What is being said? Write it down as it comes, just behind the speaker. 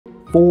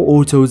4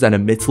 autos and a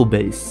metal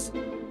base.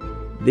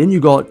 Then you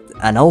got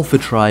an alpha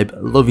tribe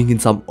living in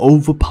some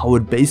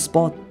overpowered base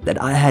spot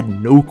that I had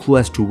no clue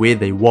as to where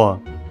they were.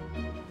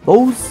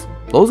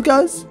 Those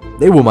guys,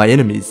 they were my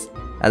enemies,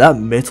 and that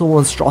metal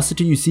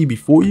monstrosity you see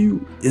before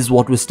you is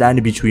what was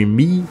standing between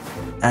me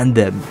and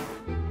them.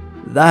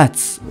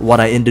 That's what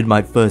I ended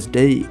my first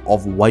day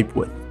of wipe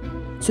with.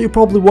 So you're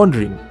probably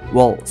wondering,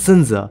 well,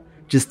 SINZAHH,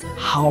 just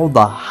how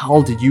the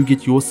hell did you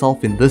get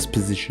yourself in this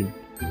position?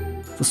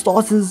 For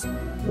starters,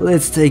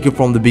 let's take it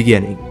from the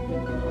beginning.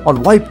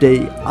 On wipe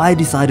day, I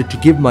decided to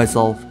give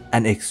myself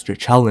an extra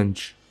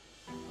challenge.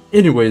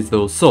 Anyways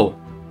though, so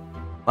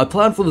my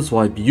plan for this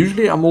wipe,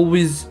 usually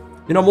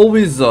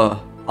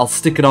I'll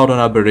stick it out on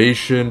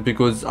aberration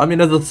because I mean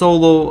as a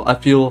solo, I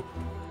feel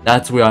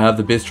that's where I have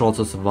the best chance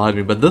of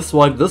surviving. But this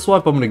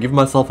wipe I'm gonna give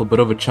myself a bit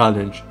of a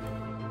challenge.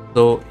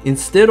 So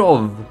instead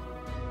of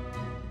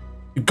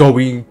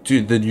going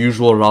to the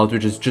usual route,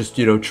 which is just,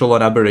 you know, chill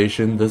on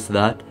aberration,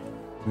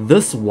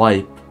 this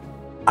wipe,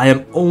 I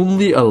am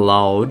only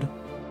allowed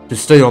to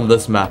stay on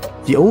this map.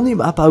 The only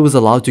map I was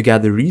allowed to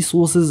gather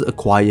resources,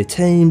 acquire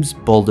tames,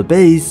 build a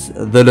base,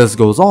 the list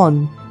goes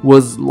on,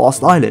 was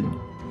Lost Island.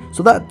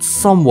 So that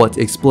somewhat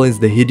explains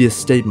the hideous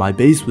state my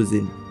base was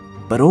in,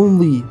 but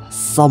only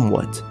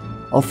somewhat.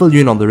 I'll fill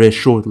you in on the rest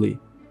shortly.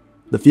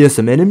 The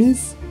fearsome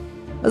enemies?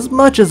 As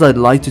much as I'd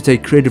like to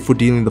take credit for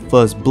dealing the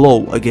first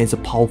blow against a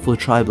powerful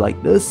tribe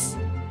like this,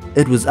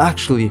 it was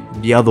actually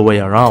the other way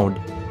around.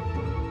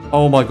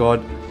 Oh my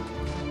god.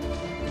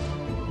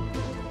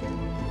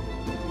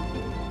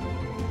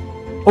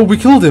 Oh, we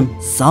killed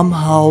him!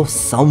 Somehow,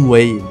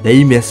 someway,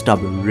 they messed up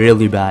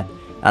really bad,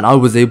 and I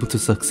was able to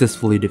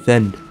successfully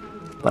defend.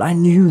 But I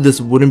knew this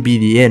wouldn't be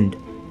the end,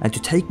 and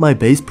to take my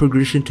base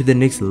progression to the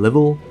next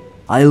level,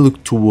 I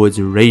looked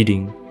towards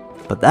raiding.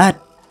 But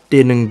that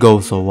didn't go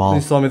so well.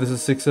 Please tell me this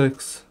is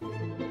 6x.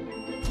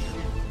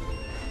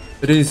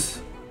 It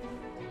is.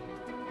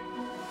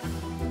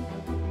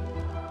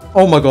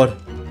 Oh my god.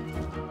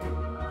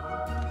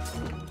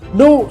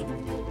 No!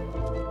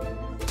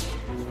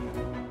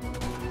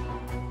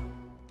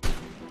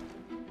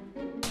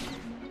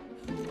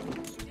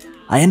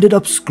 I ended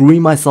up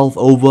screwing myself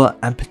over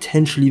and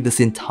potentially this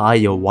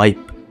entire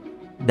wipe.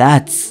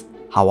 That's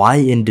how I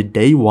ended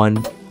day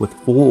 1 with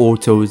 4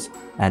 autos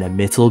and a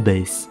metal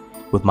base,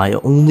 with my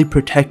only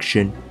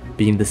protection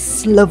being the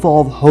sliver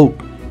of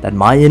hope that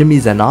my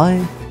enemies and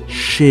I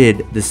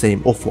shared the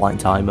same offline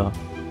timer.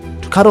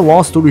 To cut a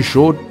long story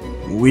short,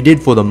 we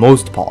did for the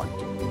most part.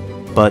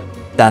 But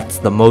that's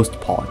the most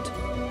part,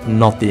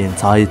 not the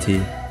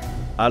entirety.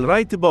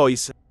 Alright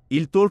boys,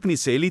 il talk ni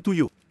seli to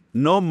you.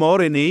 No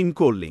more name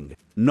calling.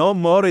 No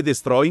more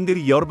destroying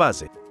your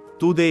base.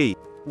 Today,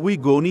 we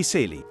go ni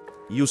seli.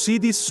 You see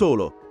this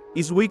solo.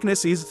 His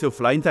weakness is the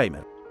offline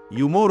timer.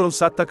 You more on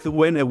attacked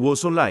when I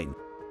was online.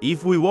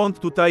 If we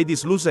want to tie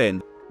this loose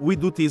end, we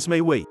do this my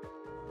way.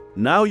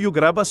 Now you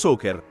grab a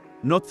soccer,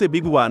 not the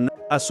big one,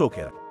 a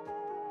soccer.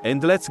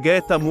 And let's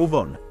get a move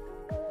on.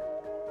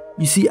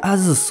 You see,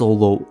 as a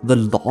solo, the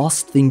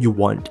last thing you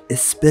want,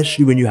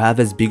 especially when you have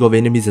as big of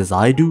enemies as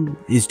I do,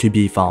 is to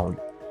be found.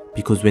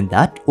 Because when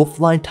that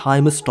offline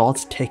timer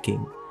starts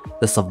ticking,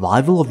 the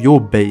survival of your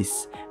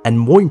base, and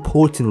more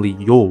importantly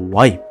your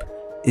wipe,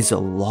 is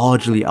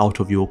largely out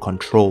of your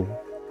control.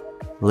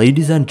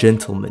 Ladies and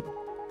gentlemen,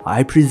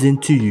 I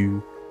present to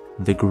you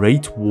the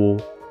Great War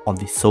on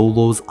the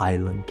Solos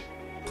Island.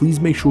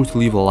 Please make sure to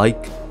leave a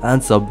like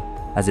and sub,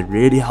 as it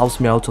really helps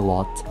me out a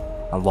lot.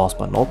 And last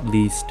but not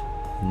least,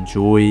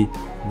 enjoy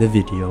the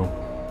video.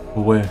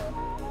 We're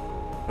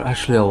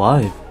actually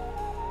alive.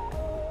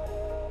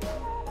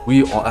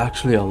 We are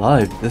actually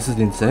alive. This is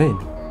insane.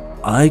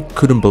 I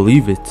couldn't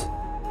believe it.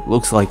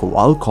 Looks like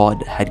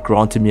Wildcard had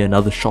granted me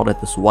another shot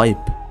at this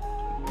wipe.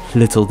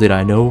 Little did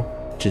I know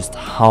just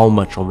how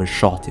much of a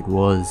shot it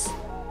was.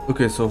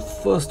 Okay, so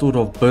first order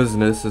of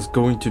business is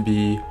going to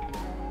be,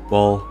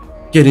 well,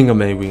 getting a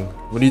Maywing.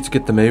 We need to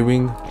get the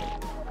Maywing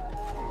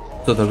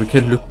so that we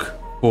can look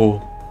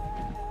for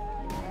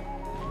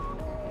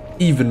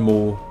even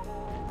more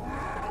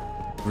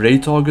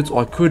raid targets,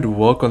 or I could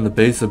work on the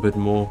base a bit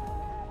more.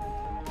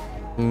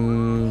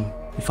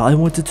 If I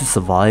wanted to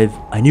survive,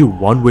 I knew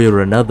one way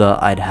or another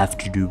I'd have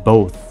to do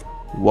both.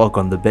 Work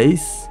on the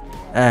base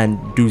and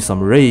do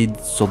some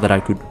raids so that I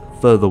could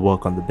further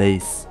work on the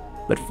base.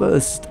 But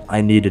first,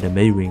 I needed a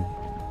Maywing.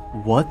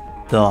 What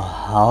the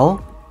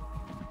hell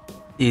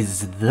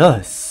is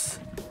this?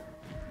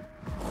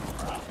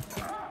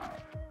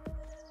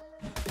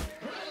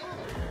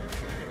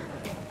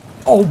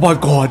 Oh my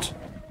god!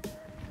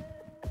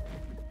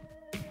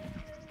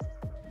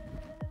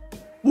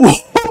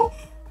 Whoa!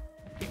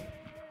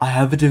 I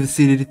haven't ever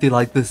seen anything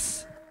like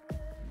this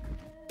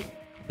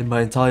in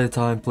my entire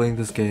time playing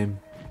this game.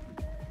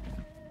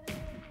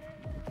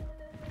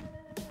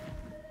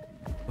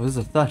 Oh, there's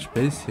a thatch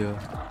base here.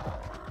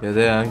 Yeah,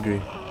 they're angry.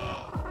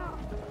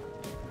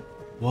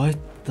 What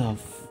the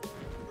f...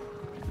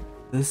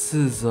 This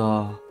is,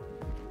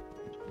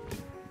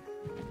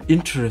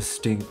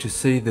 interesting to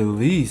say the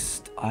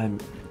least.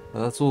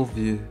 That's all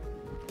the...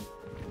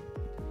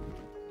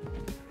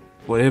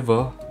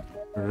 whatever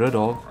rid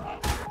of.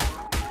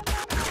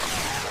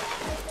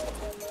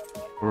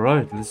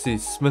 Right, let's see.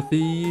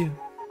 Smithy.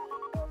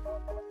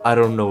 I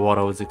don't know what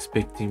I was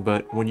expecting,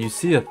 but when you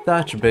see a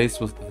thatch base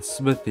with the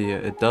smithy,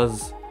 it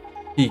does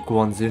pique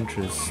one's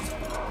interest.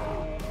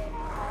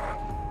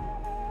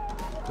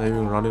 Maybe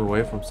we're running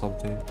away from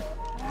something.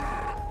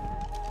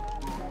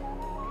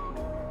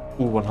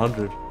 Ooh,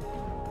 100.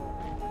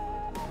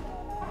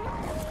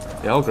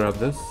 Yeah, I'll grab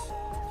this.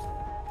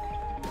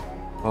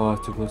 Oh,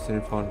 too close to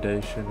the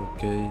foundation or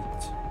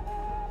gate.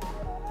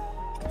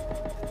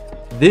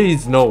 There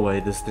is no way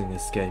this thing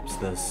escapes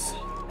this.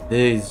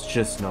 There is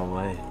just no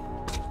way.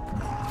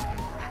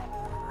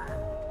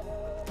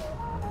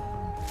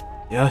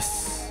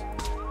 Yes.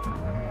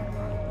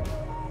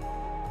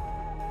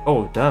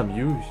 Oh, damn,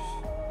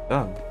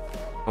 damn,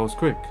 that was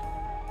quick.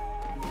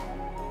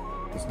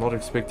 Was not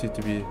expected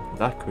to be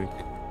that quick.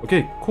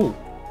 Okay, cool.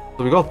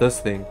 So we got this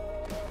thing.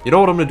 You know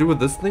what I'm gonna do with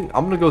this thing?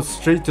 I'm gonna go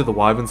straight to the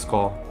Wyvern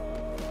Scar.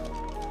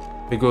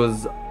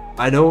 Because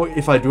I know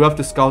if I do have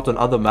to scout on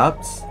other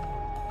maps,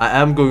 I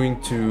am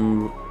going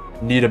to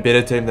need a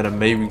better team than a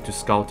Maywing to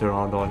scout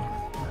around on.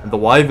 And the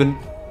Wyvern,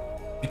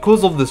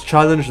 because of this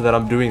challenge that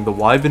I'm doing, the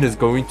Wyvern is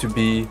going to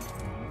be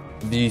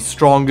the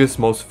strongest,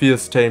 most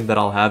fierce team that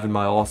I'll have in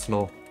my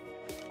arsenal.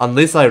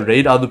 Unless I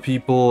raid other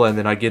people and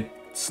then I get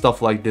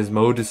stuff like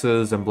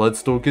Desmoduses and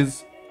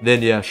Bloodstalkers,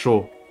 then yeah,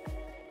 sure.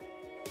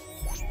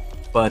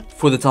 But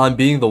for the time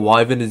being, the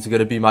Wyvern is going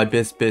to be my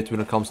best bet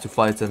when it comes to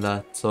fights and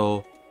that,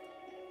 so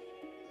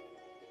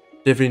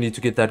definitely need to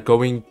get that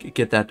going,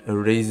 get that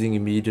raising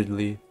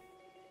immediately.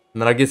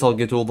 And then I guess I'll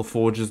get all the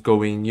forges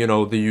going, you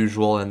know, the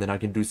usual, and then I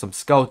can do some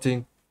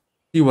scouting,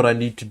 see what I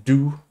need to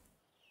do,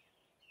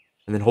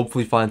 and then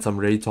hopefully find some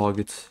raid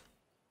targets.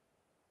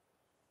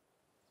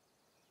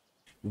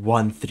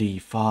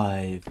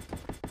 135.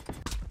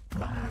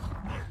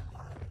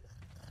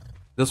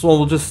 This one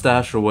will just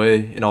stash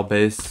away in our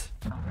base.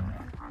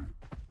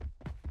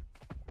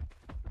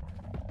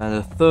 And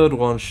the third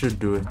one should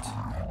do it.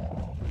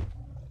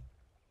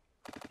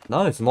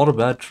 Nice, not a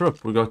bad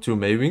trip. We got 2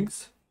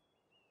 Maywings.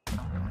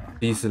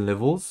 Decent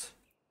levels.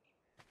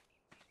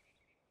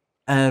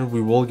 And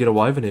we will get a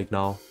Wyvern egg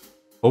now.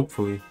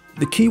 Hopefully.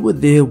 The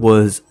keyword there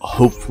was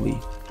hopefully.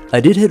 I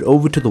did head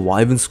over to the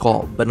Wyvern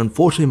Scar, but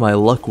unfortunately my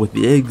luck with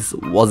the eggs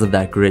wasn't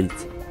that great.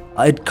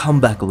 I'd come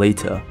back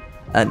later,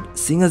 and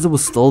seeing as it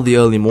was still the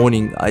early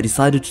morning, I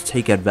decided to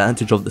take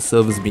advantage of the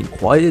servers being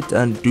quiet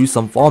and do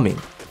some farming.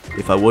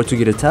 If I were to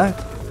get attacked,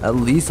 at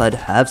least I'd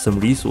have some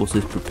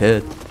resources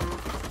prepared.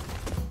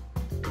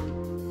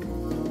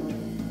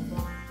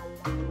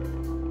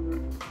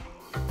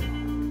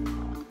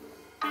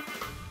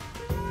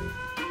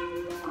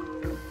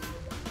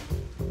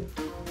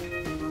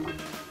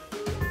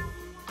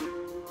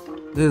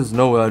 There's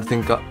no way. I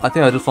think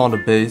I just found a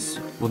base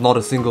with not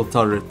a single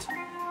turret.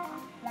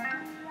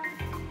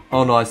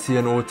 Oh no, I see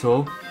an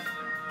auto.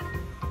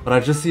 But I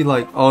just see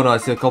like, oh no, I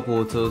see a couple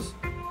autos.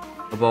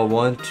 About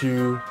 1,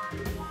 2,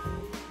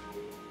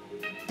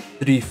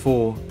 3,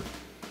 4.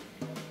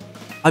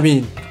 I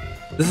mean,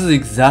 this is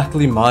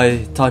exactly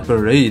my type of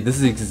raid. This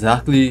is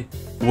exactly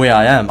where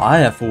I am. I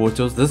have 4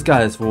 autos. This guy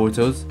has 4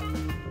 autos.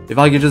 If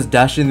I could just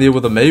dash in there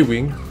with a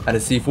Maywing and a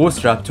C4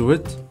 strapped to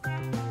it.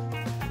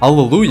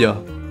 Hallelujah.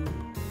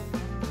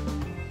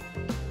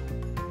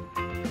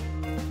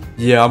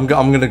 Yeah, I'm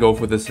gonna go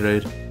for this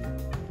raid.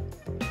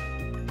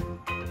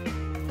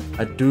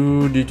 I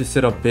do need to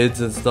set up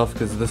beds and stuff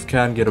because this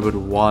can get a bit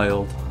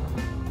wild.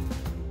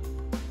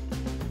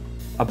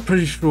 I'm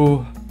pretty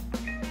sure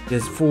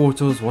there's 4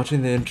 autos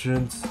watching the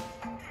entrance.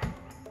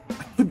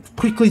 I could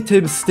quickly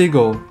tame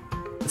Stego.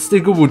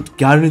 Stego would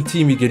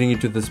guarantee me getting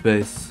into this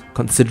base.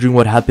 Considering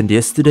what happened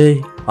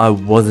yesterday, I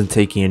wasn't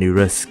taking any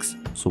risks.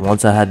 So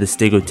once I had the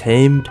Stego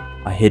tamed,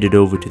 I headed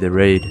over to the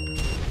raid.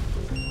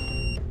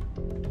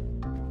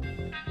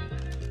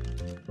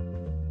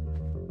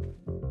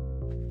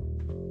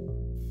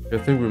 I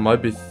think we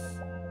might be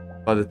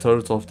by the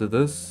turrets after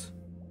this.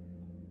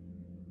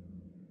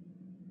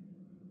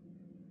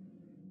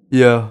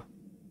 Yeah.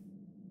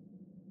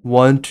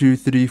 1, 2,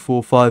 3,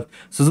 4, 5.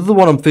 So this is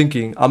what I'm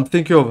thinking. I'm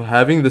thinking of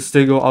having the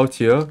Stego out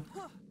here.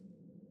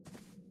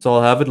 So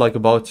I'll have it like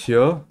about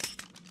here.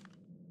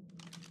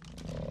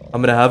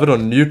 I'm gonna have it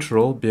on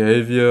neutral,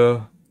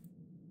 behavior,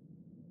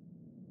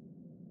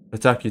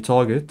 attack your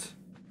target.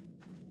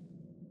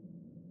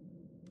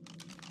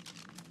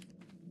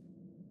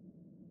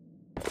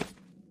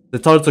 The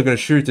turrets are going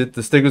to shoot it.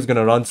 The Stego's going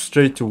to run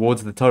straight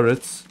towards the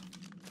turrets.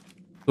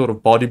 Sort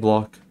of body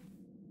block.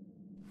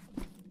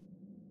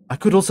 I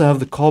could also have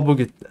the Carbo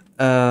get...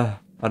 I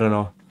don't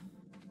know.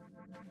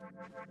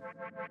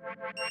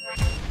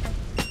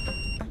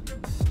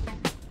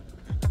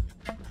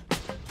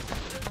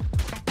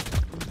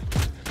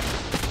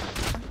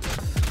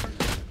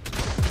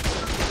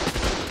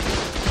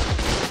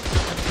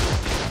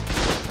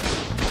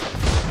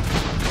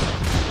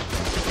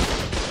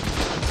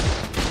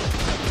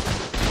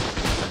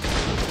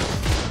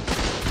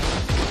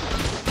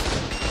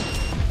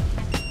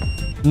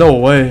 No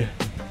way.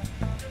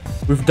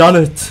 We've done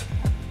it.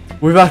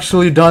 We've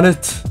actually done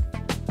it.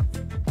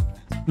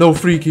 No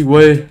freaky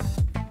way.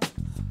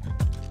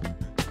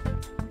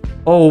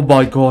 Oh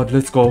my god,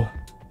 let's go.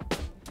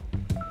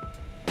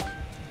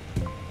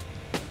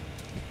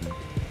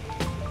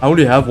 I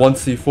only have one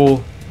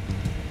C4.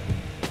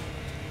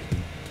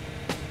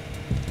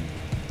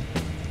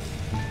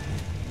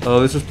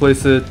 Let's just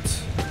place it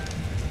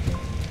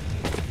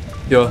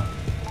here.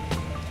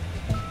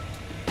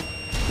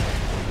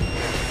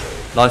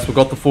 Nice, we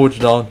got the forge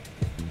down.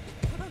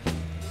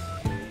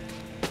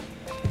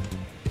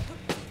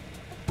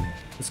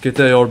 Let's get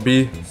the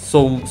ARB.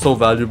 So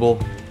valuable.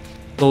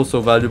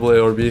 So valuable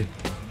ARB.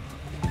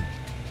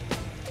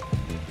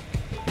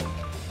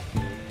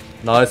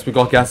 Nice, we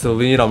got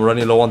gasoline. I'm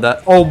running low on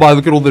that. Oh my,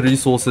 look at all the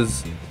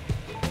resources.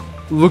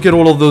 Look at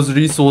all of those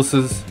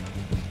resources.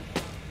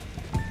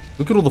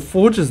 Look at all the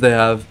forges they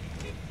have.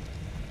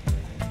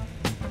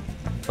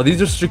 Are these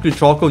just strictly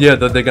charcoal? Yeah,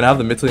 they're gonna have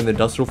the metal in the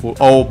industrial forge.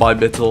 Oh my,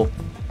 metal.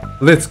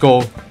 Let's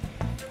go.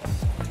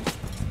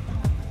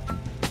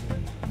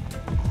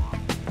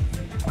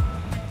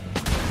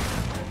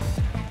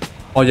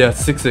 Oh yeah,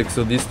 6-6,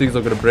 so these things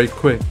are gonna break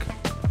quick.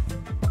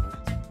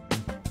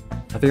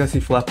 I think I see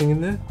flapping in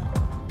there.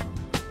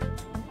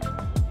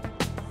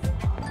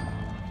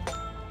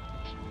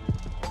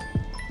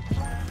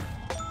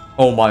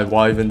 Oh my,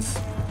 wyverns.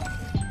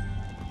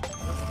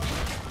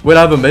 When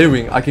I have a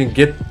Maywing, I can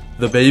get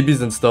the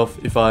babies and stuff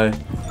if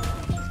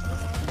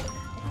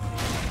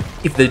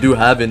they do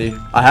have any.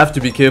 I have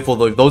to be careful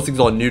though. If those things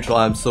are neutral,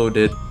 I am so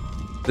dead.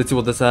 Let's see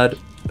what this had.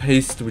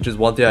 Paste, which is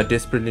one thing I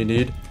desperately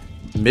need.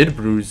 Mid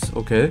bruise,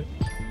 okay.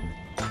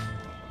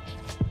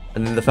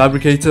 And then the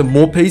fabricator,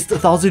 more paste,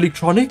 1,000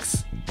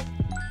 electronics.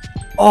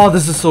 Oh,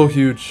 this is so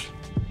huge.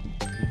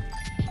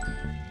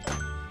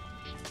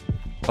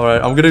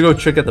 Alright, I'm gonna go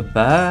check at the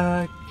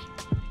back.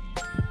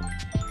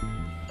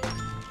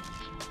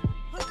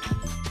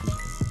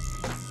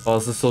 Oh,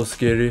 this is so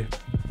scary.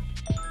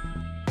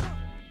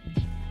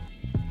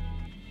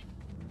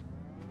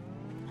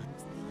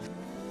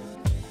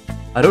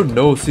 I don't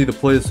know, see the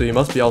player, so he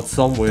must be out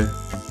somewhere.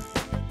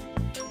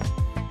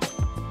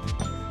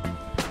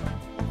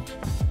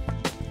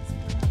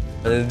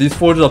 And then these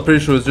forges, I'm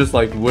pretty sure it's just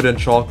like wood and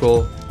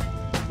charcoal.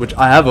 Which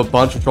I have a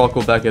bunch of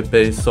charcoal back at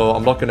base, so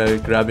I'm not gonna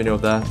grab any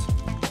of that.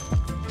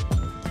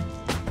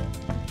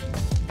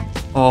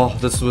 Oh,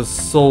 this was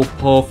so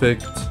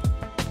perfect.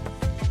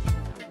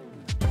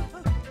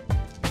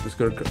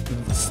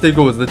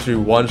 Stego was literally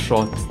one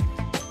shot.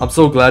 I'm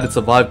so glad it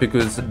survived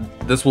because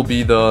this will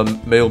be the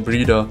male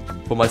breeder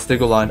for my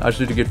Stego line. I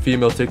just need to get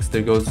female tick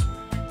Stegos.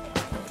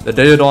 The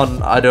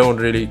Daydream, I don't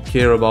really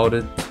care about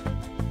it.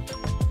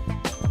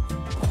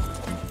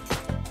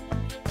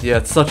 Yeah,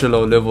 it's such a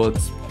low level.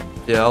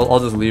 Yeah, I'll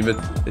just leave it.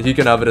 He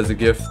can have it as a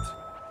gift.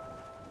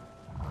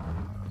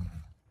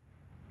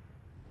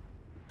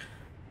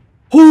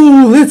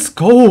 Oh, let's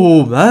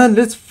go, man.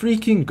 Let's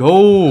freaking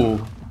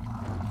go.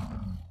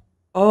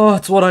 Oh,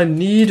 it's what I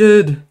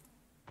needed.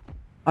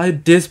 I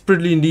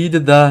desperately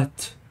needed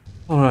that.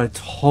 Alright,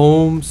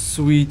 home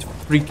sweet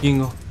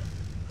freaking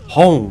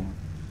home.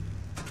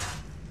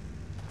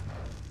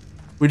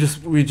 We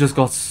just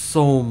got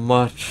so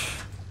much.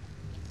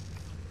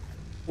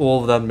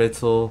 All of that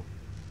metal.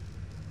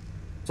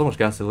 So much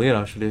gasoline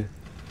actually.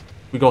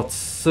 We got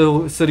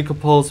silica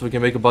pulse, so we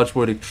can make a bunch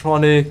more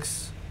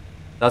electronics.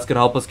 That's gonna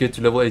help us get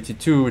to level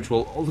 82, which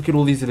will, oh, look at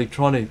all these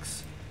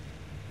electronics.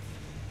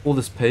 All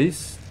this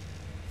paste.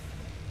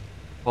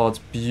 Oh, it's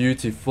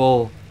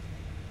beautiful.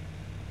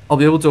 I'll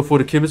be able to afford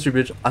a chemistry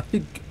bench. I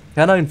think,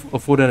 can I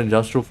afford an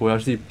industrial for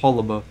actually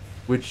polymer,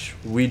 which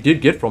we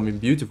did get from him.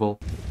 Beautiful.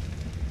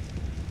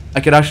 I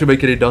can actually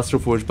make an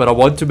industrial forge, but I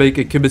want to make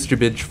a chemistry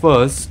bench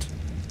first,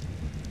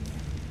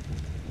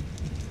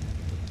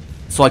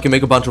 so I can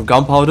make a bunch of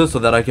gunpowder, so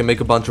that I can make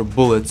a bunch of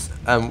bullets.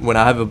 And when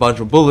I have a bunch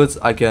of bullets,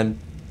 I can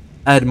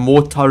add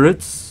more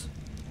turrets.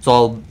 So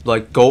I'll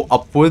like go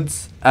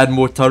upwards, add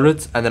more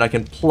turrets, and then I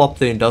can plop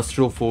the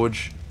industrial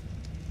forge.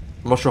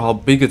 I'm not sure how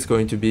big it's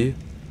going to be,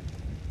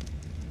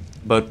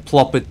 but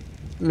plop it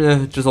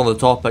just on the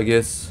top, I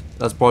guess.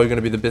 That's probably going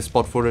to be the best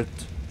spot for it.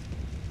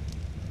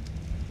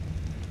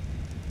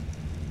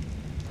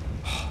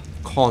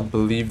 Can't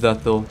believe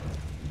that though.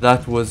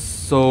 That was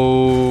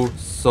so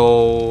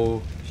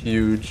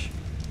huge.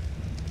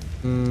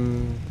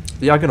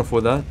 Yeah, I can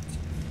afford that.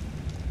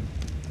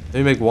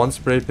 Maybe make one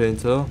spray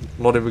painter.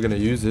 Not ever gonna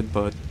use it,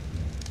 but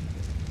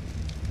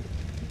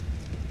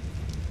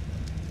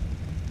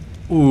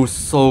ooh,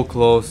 so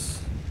close.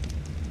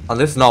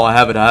 Unless now I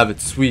have it.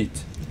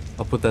 Sweet.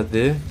 I'll put that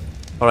there.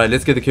 Alright,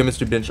 let's get the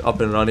chemistry bench up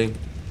and running.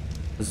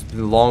 This has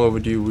been long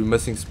overdue. We're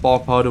missing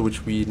spark powder,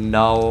 which we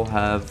now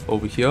have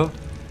over here.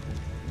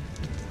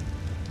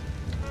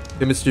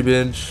 Chemistry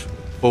bench.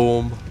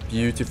 Boom.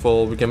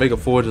 Beautiful. We can make a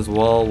forge as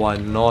well. Why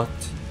not?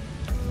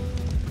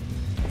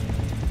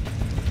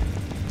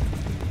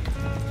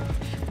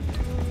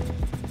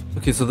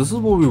 Okay, so this is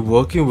what we're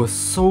working with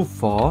so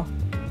far.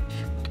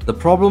 The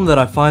problem that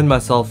I find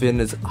myself in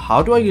is,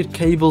 how do I get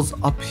cables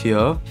up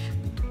here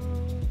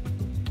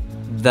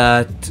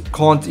that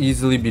can't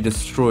easily be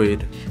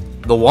destroyed.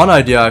 The one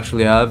idea I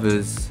actually have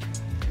is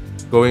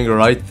going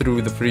right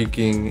through the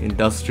freaking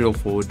industrial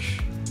forge.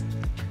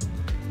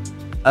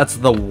 That's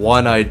the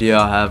one idea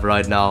I have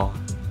right now.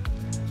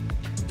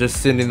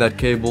 Just sending that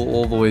cable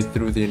all the way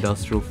through the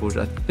industrial forge.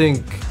 I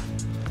think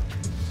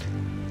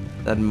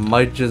that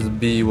might just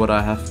be what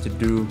I have to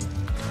do.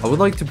 I would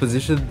like to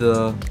position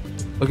the...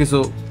 Okay,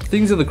 so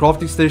things in the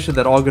crafting station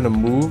that are gonna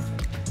move.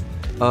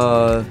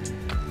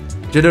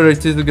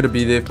 Generators are gonna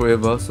be there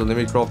forever, so let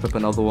me craft up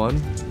another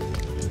one.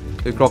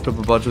 Let me craft up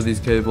a bunch of these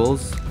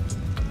cables.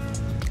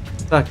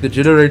 In fact, the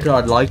generator,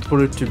 I'd like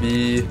for it to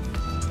be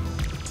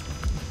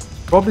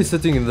probably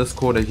sitting in this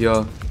corner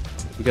here.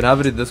 You can have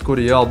it in this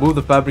corner here. I'll move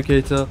the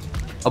fabricator.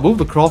 I'll move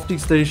the crafting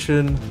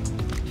station.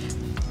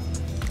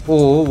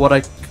 Or what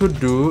I could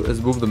do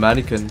is move the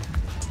mannequin.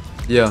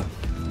 Yeah.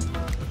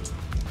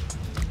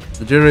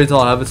 The generator,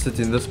 I'll have it sit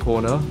in this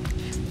corner.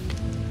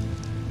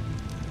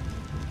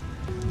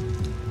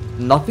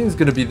 Nothing's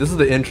gonna be... This is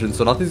the entrance,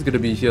 so nothing's gonna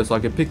be here. So I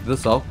can pick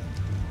this up.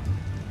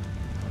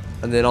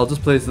 And then I'll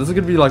just place... This is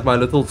gonna be like my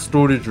little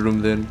storage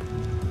room then.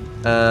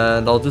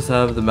 And I'll just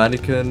have the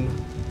mannequin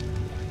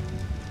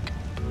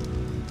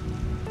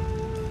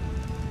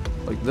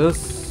like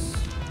this.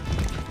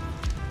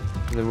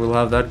 And then we'll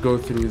have that go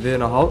through there.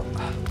 Now how...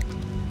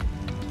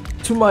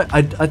 To my...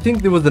 I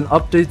think there was an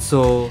update,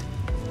 so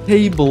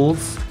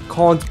cables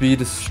can't be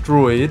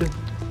destroyed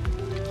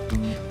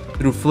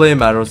through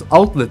flame arrows.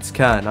 Outlets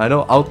can. I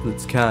know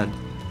outlets can.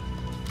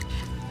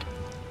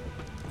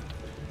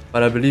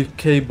 But I believe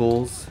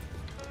cables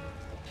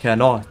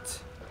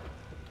cannot.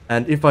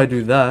 And if I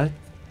do that...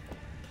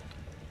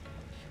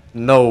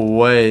 No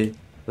way.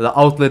 The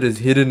outlet is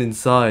hidden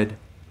inside.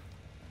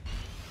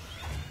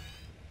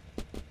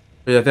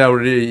 Yeah, I think I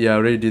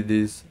already did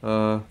these.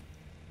 I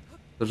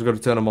just gotta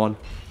turn them on.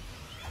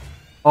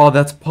 Oh,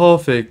 that's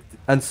perfect.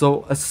 And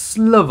so a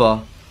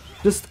sliver,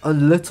 just a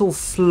little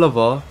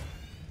sliver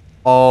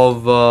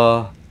of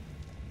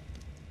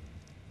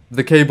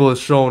the cable is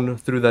shown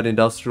through that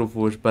industrial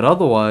forge, but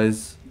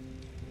otherwise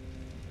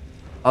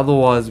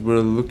we're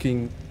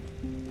looking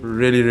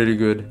really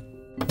good.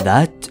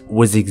 That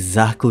was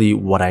exactly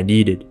what I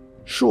needed.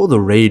 Sure, the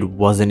raid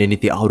wasn't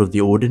anything out of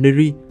the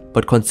ordinary,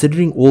 but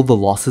considering all the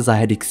losses I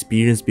had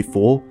experienced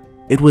before,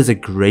 it was a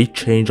great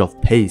change of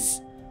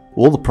pace.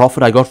 All the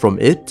profit I got from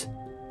it,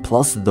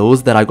 plus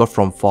those that I got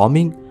from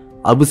farming,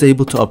 I was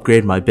able to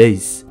upgrade my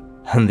base.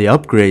 And the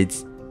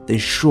upgrades, they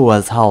sure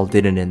as hell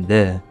didn't end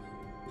there.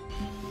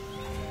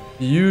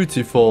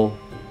 Beautiful.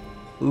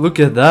 Look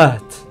at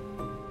that.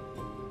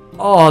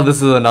 Oh, this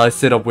is a nice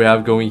setup we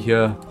have going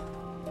here.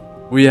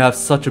 We have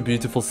such a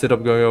beautiful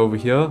setup going over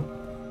here.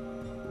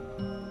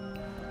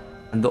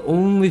 And the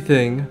only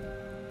thing...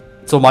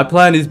 So my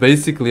plan is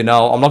basically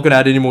now, I'm not going to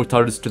add any more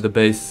turrets to the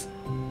base.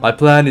 My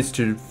plan is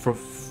to,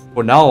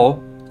 for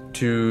now,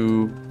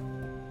 to...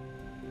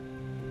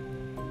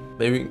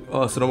 Maybe,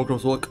 Sonoma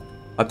Crosswalk.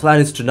 My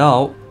plan is to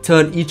now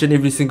turn each and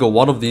every single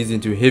one of these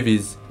into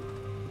heavies.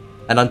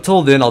 And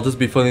until then, I'll just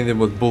be filling them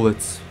with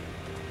bullets.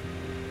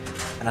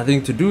 And I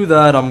think to do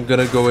that, I'm going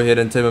to go ahead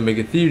and tame a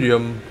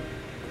Megatherium.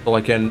 So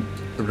I can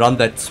run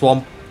that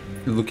swamp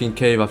looking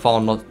cave I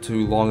found not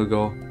too long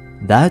ago.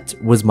 That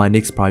was my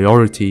next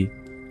priority.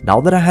 Now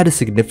that I had a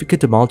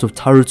significant amount of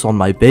turrets on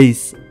my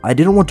base, I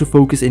didn't want to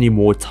focus any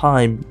more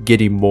time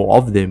getting more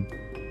of them.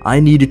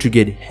 I needed to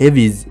get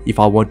heavies if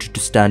I wanted to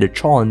stand a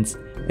chance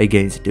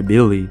against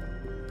Billy.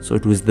 So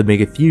it was the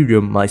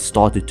Megatherium I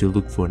started to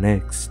look for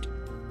next.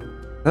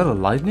 Is that a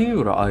lightning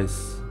or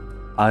ice?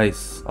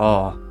 Ice.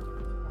 Oh.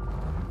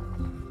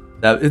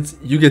 That it's,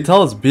 you can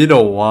tell it's been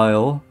a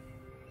while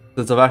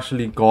since I've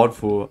actually gone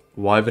for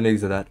wyvern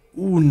eggs of that.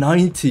 Ooh,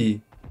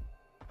 90.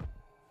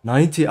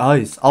 90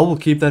 ice. I will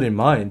keep that in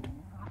mind.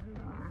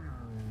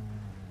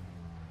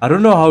 I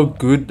don't know how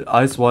good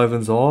ice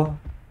wyverns are.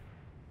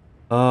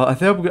 I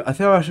think I'm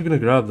actually gonna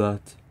grab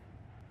that.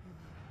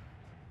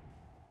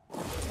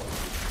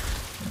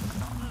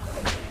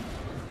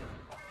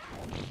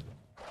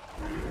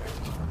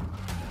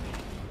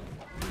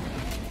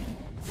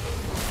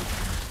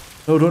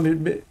 No, don't hit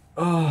me.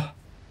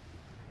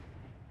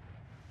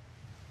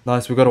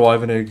 Nice, we got a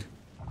wyvern egg.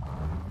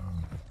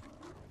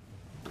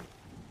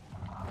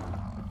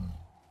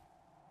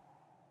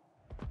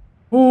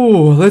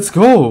 Oh, let's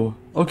go.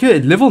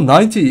 Okay, level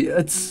 90.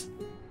 It's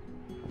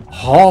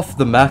half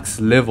the max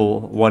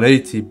level,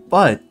 180,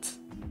 but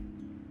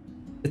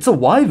it's a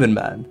wyvern,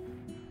 man.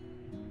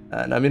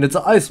 And I mean, it's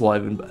an ice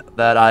wyvern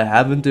that I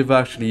haven't ever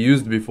actually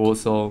used before,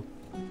 so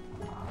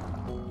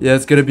yeah,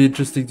 it's gonna be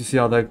interesting to see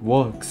how that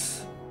works.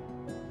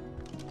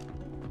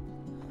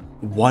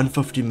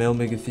 150 male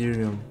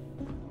Megatherium.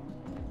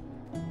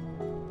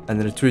 And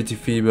then a 20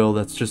 female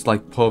that's just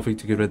like perfect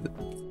to give it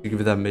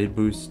that maid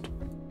boost.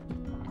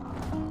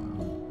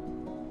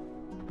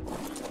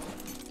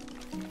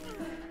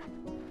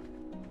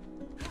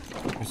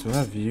 Okay, so we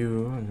have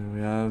you, and then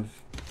we have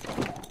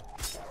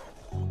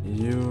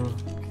you.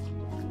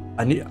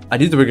 I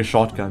need to make a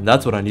shotgun.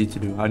 That's what I need to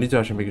do. I need to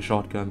actually make a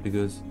shotgun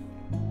because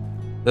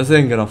this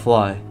ain't gonna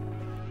fly.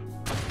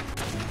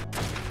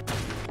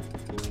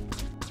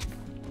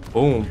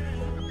 Boom.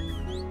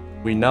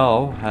 We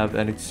now have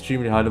an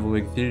extremely high level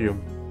Megatherium.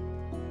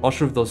 Not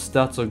sure if those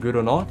stats are good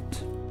or not,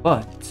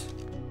 but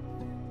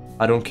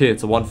I don't care.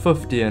 It's a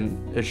 150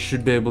 and it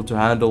should be able to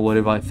handle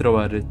whatever I throw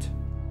at it.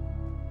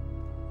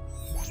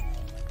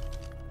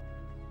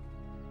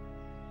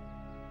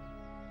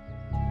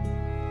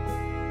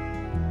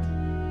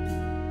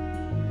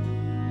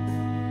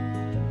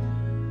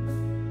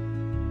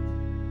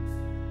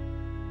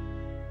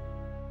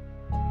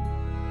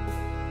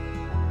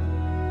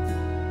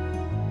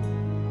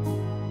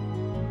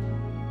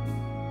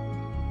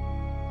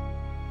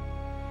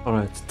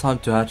 Alright, time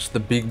to hatch the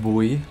big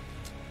boy.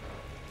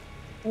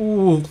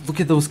 Ooh, look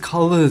at those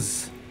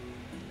colors.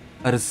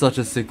 That is such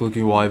a sick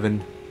looking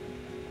wyvern.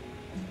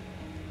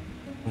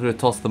 I'm gonna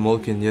toss the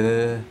milk in,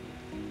 yeah.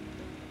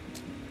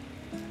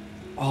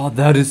 Oh,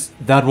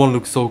 that one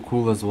looks so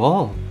cool as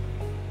well.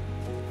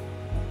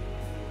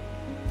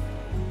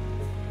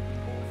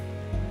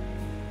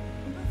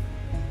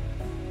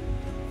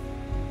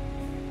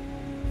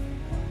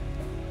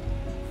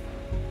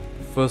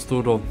 First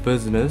order of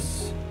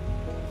business.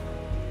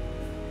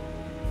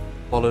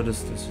 Follow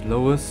distance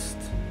lowest.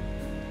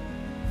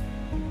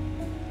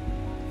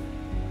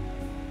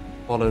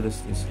 Follow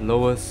distance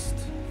lowest.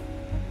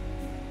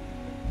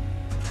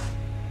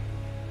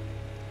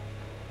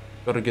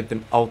 Gotta get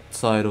them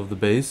outside of the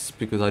base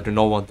because I do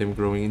not want them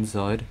growing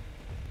inside.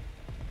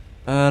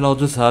 And I'll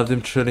just have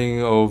them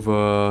chilling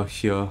over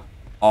here.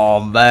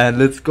 Oh man,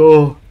 let's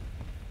go.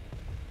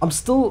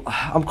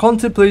 I'm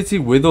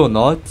contemplating whether or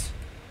not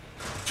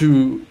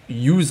to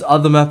use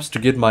other maps to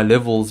get my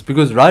levels,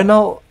 because right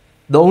now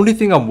the only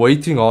thing I'm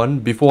waiting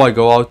on before I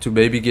go out to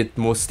maybe get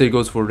more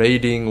stegos for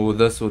raiding or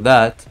this or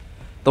that,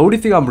 the only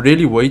thing I'm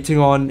really waiting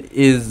on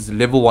is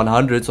level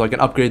 100 so I can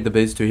upgrade the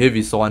base to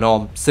heavy so I know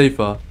I'm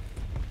safer.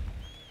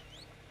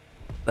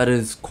 That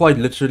is quite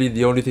literally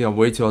the only thing I'm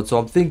waiting on. So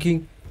I'm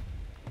thinking,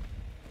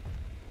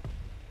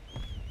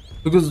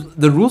 because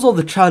the rules of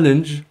the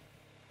challenge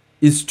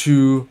is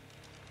to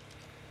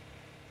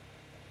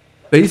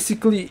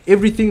basically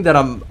everything that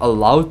I'm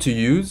allowed to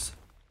use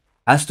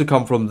has to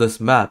come from this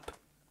map.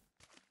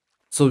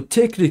 So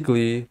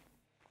technically,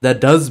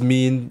 that does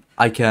mean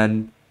I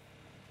can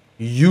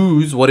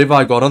use whatever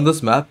I got on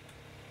this map,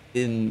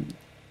 in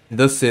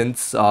this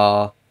sense,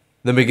 the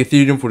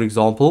Megatherium for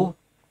example,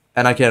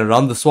 and I can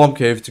run the Swamp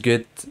Cave to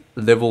get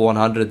level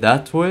 100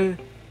 that way.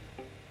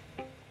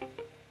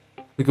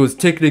 Because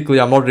technically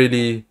I'm not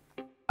really,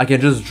 I can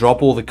just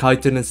drop all the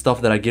chitin and stuff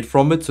that I get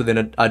from it, so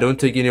then I don't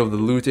take any of the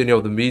loot, any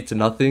of the meat,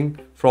 nothing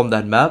from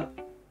that map.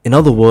 In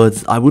other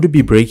words, I wouldn't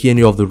be breaking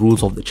any of the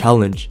rules of the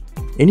challenge.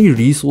 Any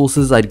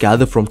resources I'd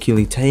gather from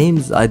killing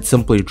tames, I'd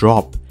simply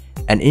drop,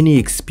 and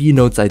any XP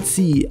notes I'd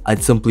see,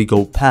 I'd simply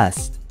go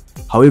past.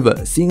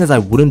 However, seeing as I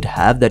wouldn't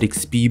have that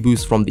XP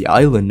boost from the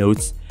island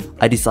notes,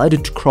 I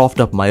decided to craft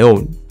up my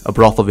own, a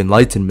Broth of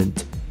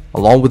Enlightenment,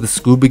 along with the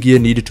scuba gear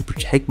needed to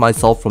protect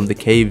myself from the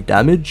cave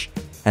damage,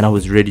 and I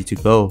was ready to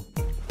go.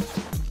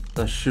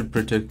 That should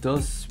protect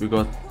us. We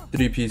got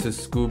 3 pieces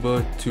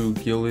scuba, 2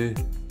 ghillie.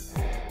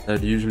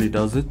 That usually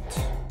does it.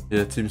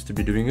 Yeah, it seems to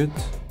be doing it.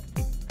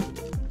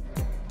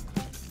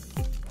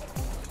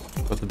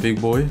 Got the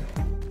big boy.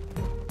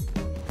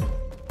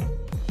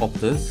 Pop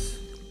this.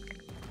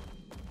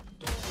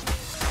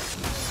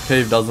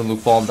 Cave doesn't look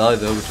farmed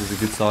either, which is a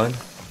good sign.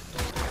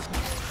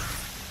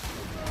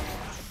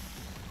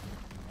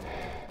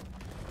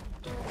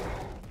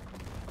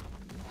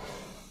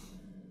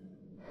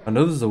 I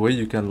know there's a way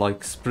you can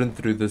like sprint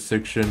through this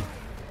section.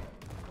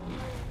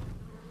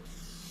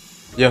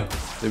 Yeah,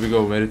 there we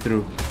go, made it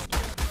through.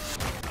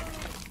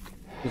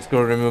 Just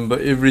gotta remember,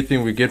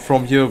 everything we get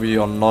from here we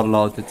are not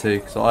allowed to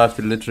take, so I have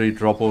to literally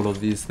drop all of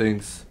these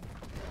things.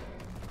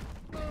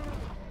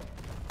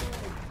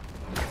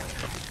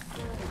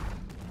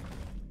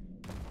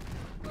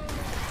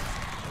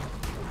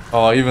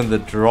 Oh, even the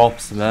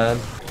drops, man.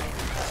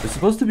 There's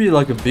supposed to be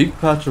like a big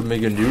patch of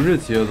Mega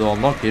Neurids here though,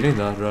 I'm not getting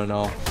that right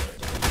now.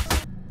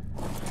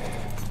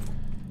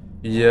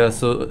 Yeah,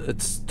 so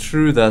it's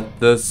true that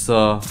this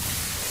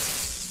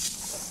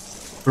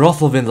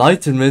Broth of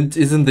Enlightenment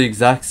isn't the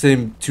exact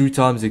same 2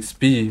 times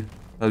XP.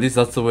 At least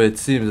that's the way it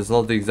seems. It's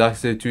not the exact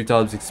same 2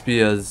 times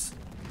XP as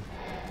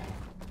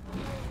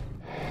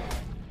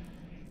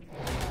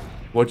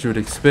what you would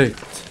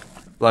expect.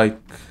 Like,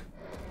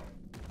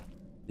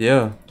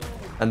 yeah.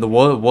 And the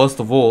worst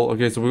of all,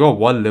 okay, so we got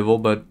 1 level,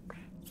 but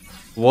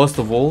worst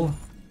of all,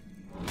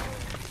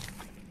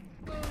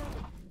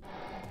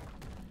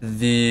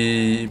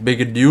 the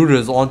Mega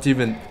Neurids aren't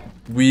even,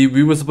 we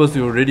were supposed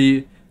to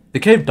already, the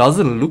cave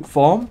doesn't look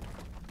farmed,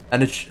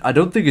 and I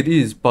don't think it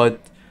is,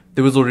 but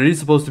there was already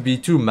supposed to be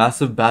 2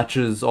 massive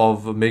batches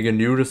of Mega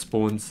Neurid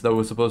spawns that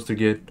we're supposed to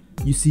get.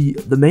 You see,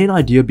 the main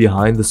idea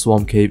behind the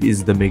Swamp Cave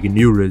is the Mega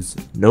Neurids.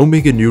 No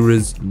Mega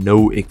Neurids,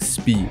 no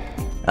XP.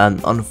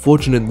 And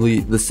unfortunately,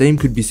 the same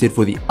could be said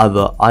for the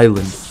other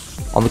island.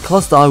 On the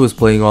cluster I was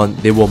playing on,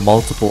 there were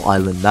multiple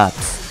island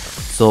maps.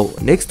 So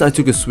next I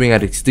took a swing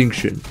at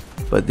Extinction,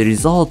 but the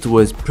result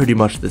was pretty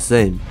much the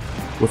same.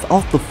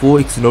 Without the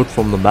 4x note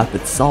from the map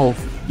itself,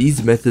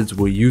 these methods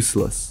were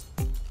useless.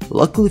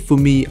 Luckily for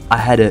me, I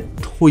had a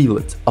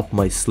toilet up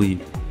my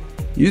sleeve.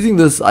 Using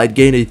this, I'd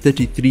gain a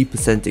 33%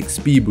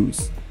 XP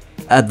boost.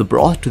 Add the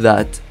broth to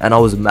that, and I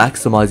was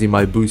maximizing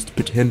my boost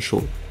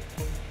potential.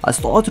 I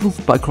started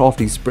off by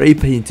crafting spray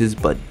painters,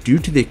 but due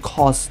to their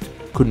cost,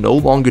 could no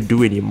longer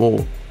do any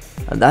more.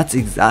 And that's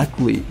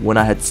exactly when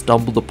I had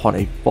stumbled upon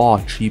a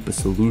far cheaper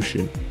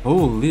solution.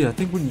 Holy, I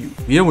think when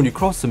you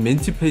cross the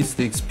minty paste,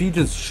 the XP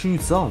just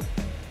shoots up.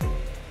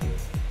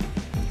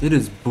 It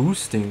is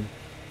boosting.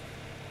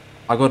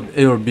 I got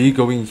ARB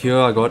going here,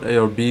 I got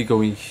ARB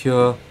going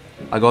here,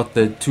 I got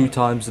the 2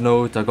 times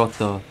note, I got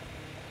the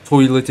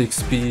toilet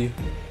XP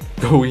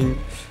going.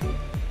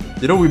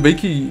 You know, we're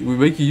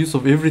making use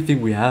of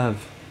everything we have.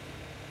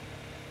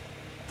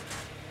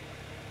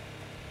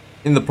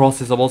 In the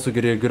process, I'm also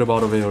getting a good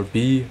amount of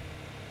ARB.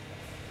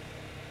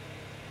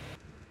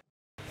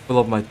 Fill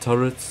up my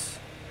turrets.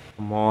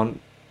 Come on.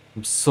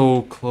 I'm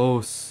so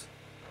close.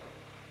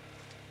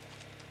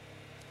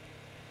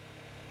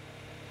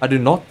 I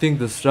did not think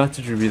the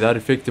strategy would be that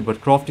effective,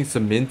 but crafting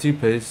some minty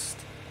paste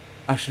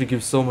actually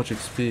gives so much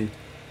XP.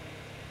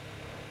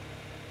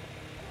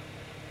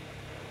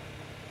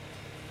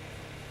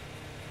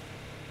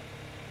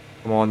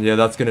 Come on, yeah,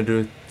 that's gonna do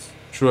it.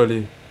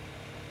 Surely.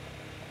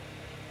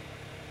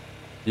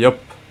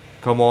 Yep,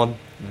 come on.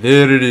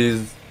 There it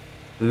is.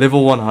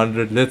 Level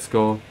 100, let's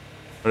go.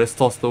 Let's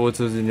toss the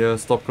autos in here,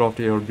 stop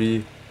crafting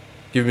ARB.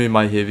 Give me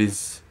my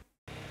heavies.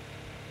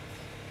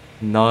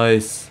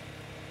 Nice.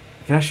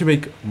 I can actually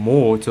make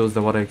more autos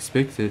than what I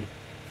expected.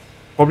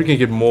 Probably can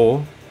get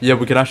more. Yeah,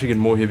 we can actually get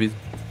more heavies.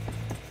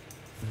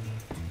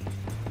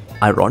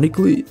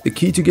 Ironically, the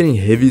key to getting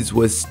heavies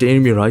was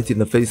staring me right in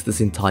the face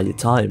this entire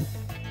time.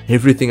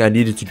 Everything I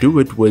needed to do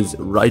it was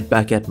right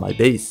back at my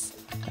base.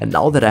 And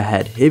now that I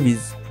had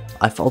heavies,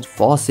 I felt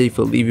far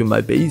safer leaving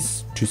my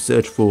base to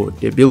search for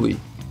Debili.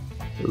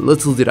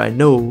 Little did I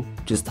know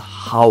just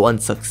how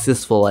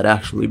unsuccessful I'd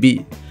actually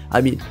be.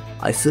 I mean,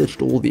 I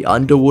searched all the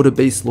underwater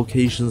base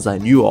locations I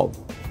knew of,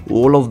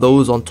 all of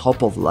those on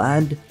top of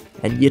land,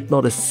 and yet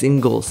not a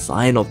single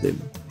sign of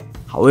them.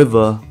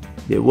 However,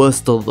 there were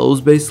still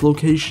those base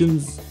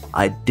locations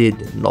I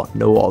did not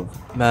know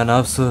of. Man,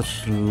 I've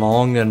searched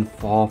long and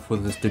far for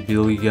this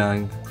Debili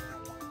gang.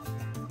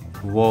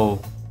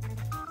 Whoa.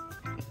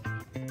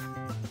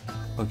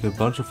 Okay, a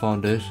bunch of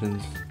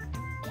foundations.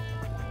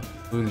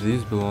 Who do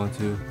these belong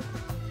to?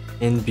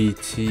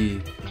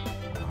 NBT.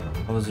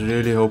 I was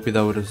really hoping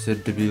that would have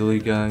said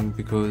Debili gang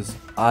because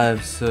I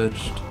have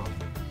searched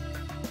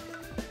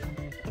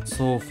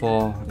so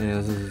far.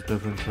 Yeah, this is a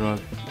different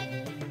tribe.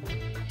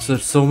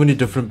 Searched so many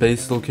different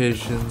base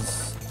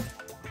locations.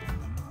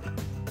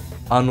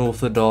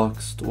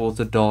 Unorthodoxed,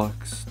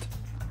 orthodoxed.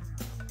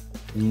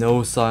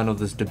 No sign of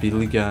this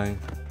Debili gang.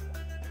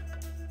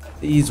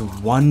 There is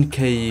one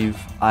cave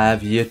I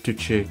have yet to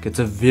check. It's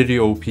a very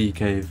OP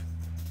cave.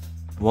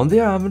 One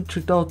thing I haven't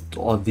checked out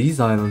are these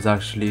islands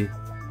actually.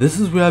 This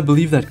is where I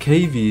believe that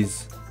cave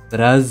is. That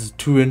has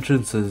 2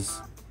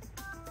 entrances.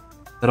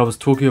 That I was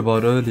talking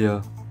about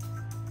earlier.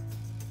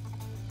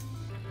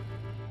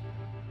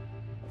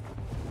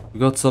 We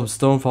got some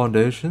stone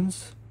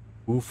foundations.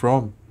 Who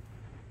from?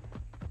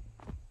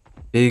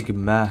 Big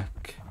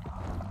Mac.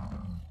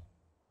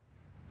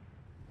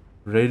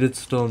 Raided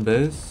stone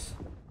base.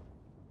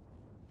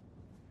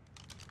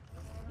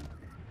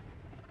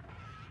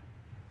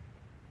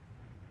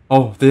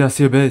 Oh, they are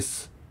see a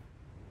base.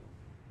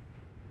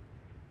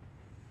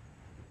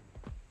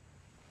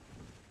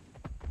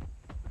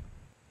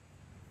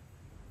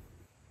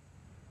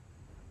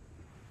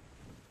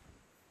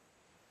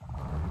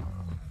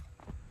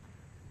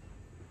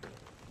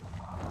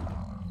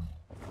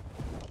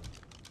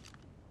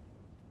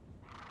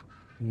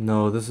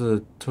 No, this is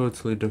a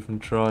totally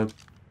different tribe.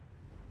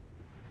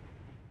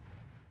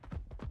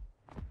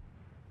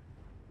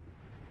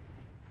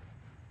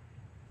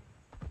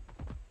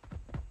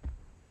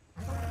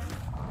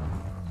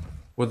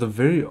 With a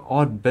very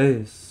odd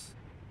base.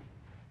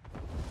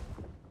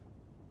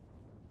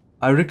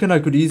 I reckon I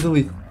could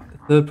easily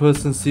third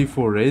person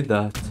C4 raid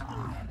that.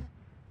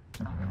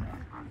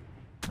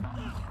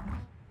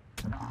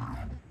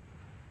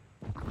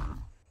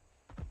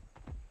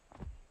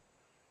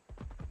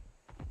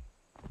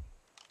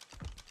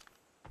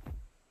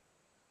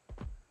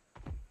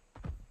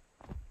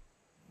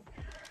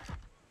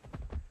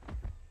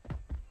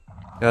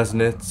 He has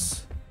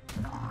nets.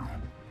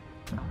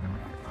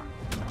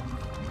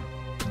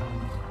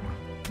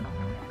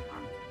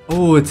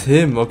 Oh, it's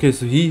him. Okay,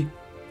 so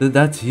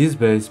that's his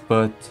base,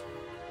 but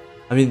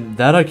I mean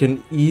that I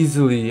can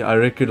easily, I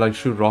reckon, like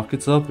shoot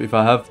rockets up if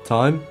I have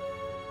time.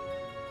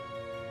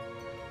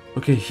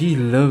 Okay, he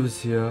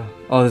lives here.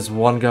 Oh, there's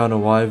one guy on a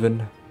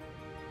wyvern.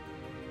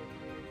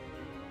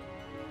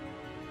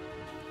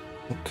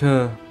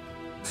 Okay.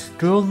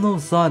 Still no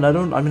sign. I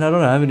don't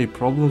have any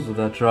problems with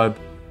that tribe.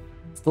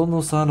 Still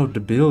no sign of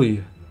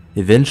Debili.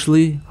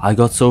 Eventually, I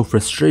got so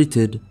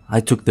frustrated,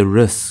 I took the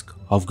risk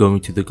of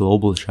going to the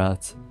global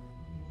chat.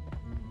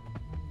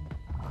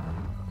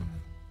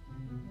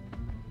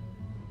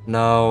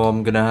 Now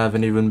I'm gonna have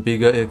an even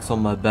bigger X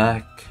on my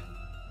back.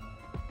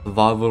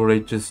 Survival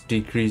rate just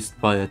decreased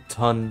by a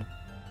ton.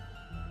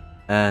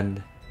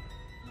 And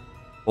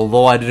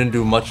although I didn't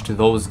do much to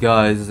those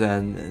guys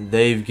and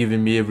they've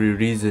given me every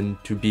reason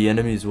to be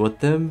enemies with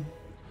them,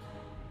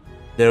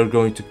 they're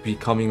going to be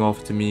coming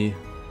after me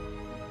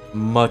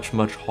much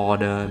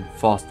harder and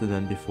faster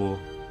than before.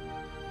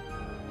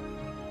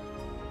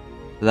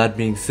 That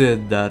being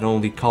said, that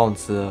only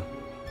counts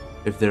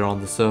if they're on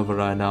the server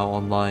right now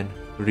online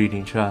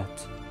reading chat.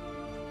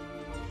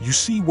 You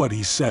see what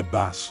he said,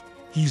 boss?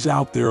 He's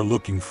out there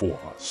looking for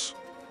us.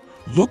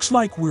 Looks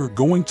like we're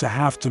going to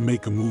have to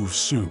make a move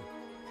soon.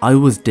 I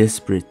was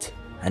desperate,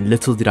 and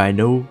little did I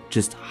know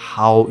just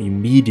how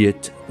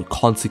immediate the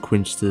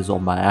consequences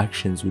of my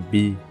actions would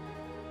be.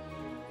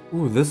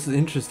 Ooh, this is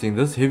interesting.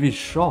 This heavy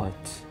shot.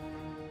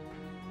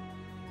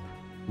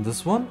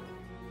 This one?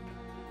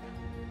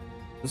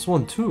 This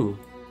one too.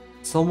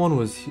 Someone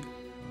was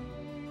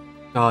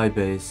Sky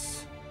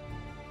base.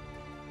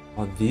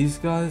 Are these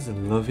guys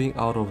living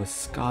out of a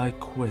sky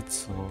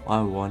quetzal?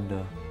 I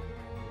wonder.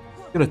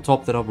 I'm gonna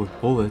top that up with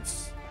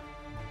bullets.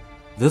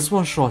 This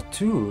one shot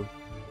too.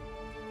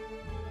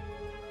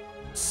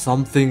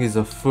 Something is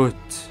afoot.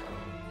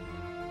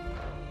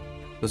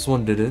 This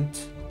one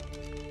didn't.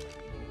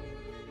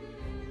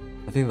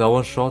 I think that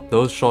one shot.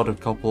 Those shot a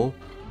couple.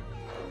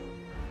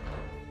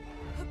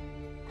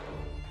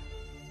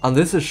 And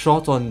this is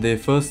shot on their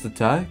first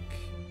attack?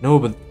 No,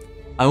 but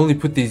I only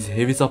put these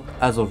heavies up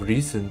as of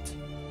recent.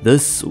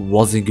 This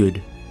wasn't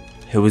good.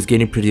 It was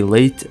getting pretty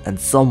late and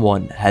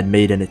someone had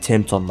made an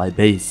attempt on my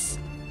base.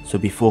 So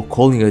before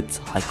calling it,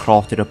 I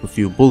crafted up a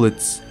few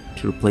bullets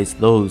to replace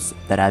those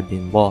that had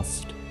been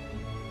lost.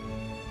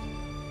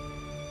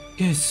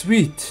 Okay,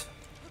 sweet.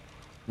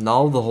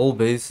 Now the whole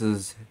base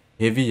is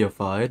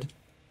heavyified.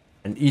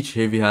 And each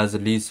heavy has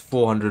at least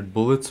 400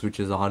 bullets, which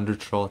is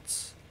 100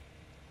 shots.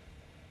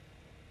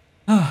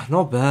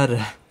 Not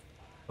bad.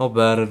 Not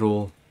bad at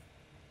all.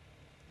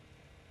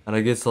 And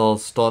I guess I'll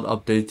start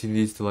updating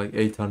these to like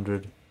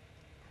 800.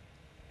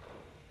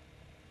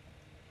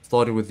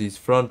 Starting with these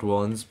front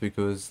ones,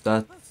 because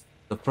that's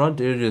the front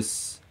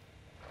areas,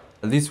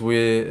 at least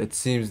where it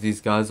seems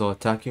these guys are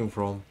attacking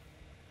from.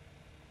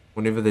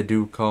 Whenever they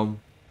do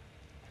come.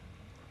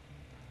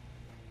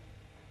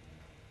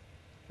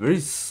 Very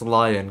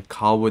sly and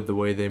coward the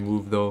way they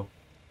move though.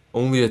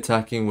 Only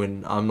attacking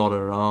when I'm not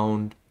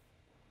around.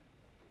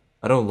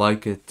 I don't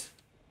like it.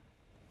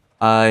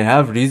 I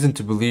have reason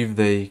to believe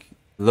they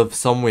live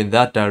somewhere in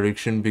that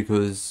direction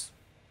because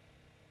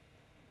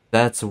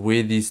that's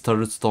where these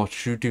turrets start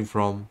shooting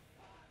from.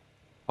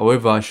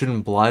 However, I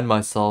shouldn't blind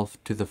myself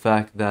to the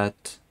fact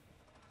that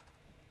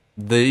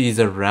there is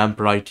a ramp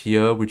right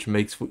here which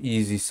makes for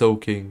easy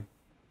soaking.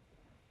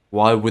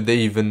 Why would they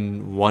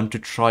even want to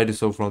try to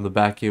soak from the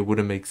back here?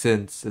 Wouldn't make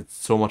sense. It's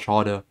so much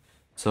harder.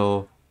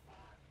 So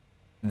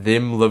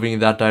them living in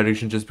that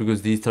direction just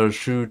because these turrets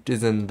shoot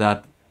isn't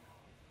that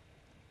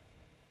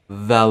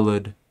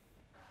valid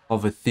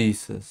of a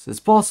thesis. It's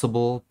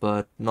possible,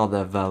 but not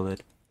that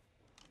valid.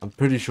 I'm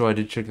pretty sure I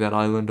did check that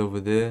island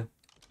over there.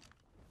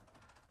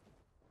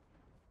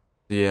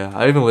 Yeah,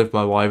 I even left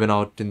my wyvern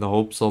out in the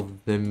hopes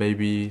of them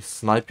maybe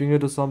sniping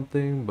it or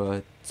something,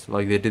 but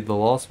like they did the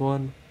last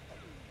one.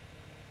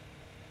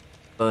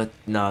 But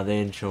nah, they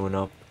ain't showing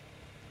up.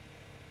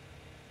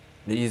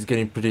 It is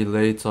getting pretty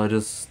late, so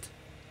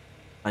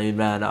I mean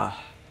man,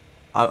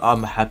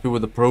 I'm happy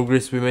with the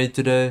progress we made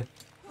today.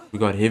 We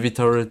got heavy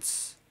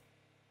turrets.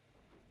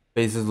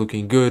 Base is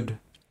looking good.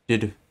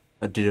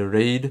 I did a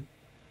raid.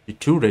 Did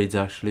 2 raids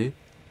actually.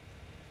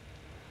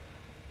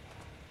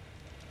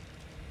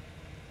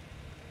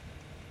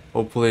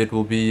 Hopefully it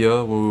will be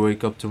here when we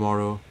wake up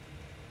tomorrow.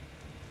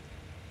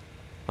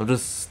 I'm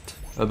just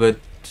a bit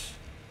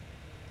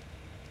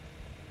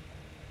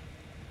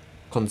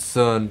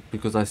concerned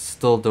because I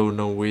still don't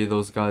know where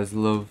those guys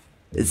live.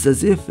 It's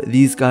as if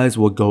these guys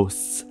were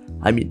ghosts.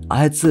 I mean, I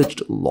had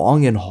searched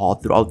long and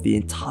hard throughout the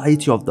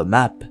entirety of the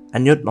map,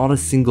 and yet not a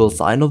single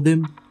sign of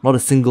them, not a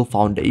single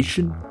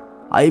foundation.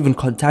 I even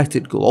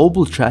contacted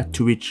global chat,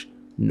 to which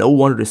no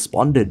one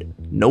responded,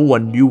 no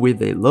one knew where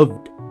they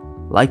lived.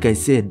 Like I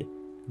said,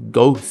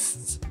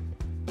 ghosts.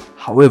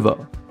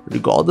 However,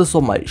 regardless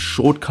of my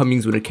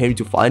shortcomings when it came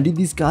to finding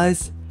these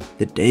guys,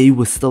 the day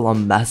was still a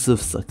massive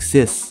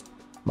success.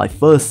 My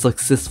first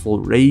successful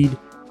raid,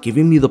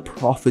 giving me the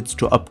profits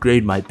to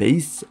upgrade my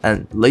base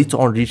and later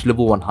on reach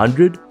level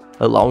 100,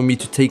 allowing me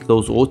to take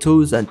those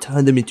autos and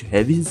turn them into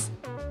heavies.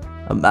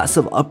 A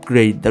massive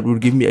upgrade that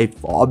would give me a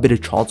far better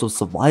chance of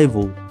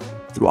survival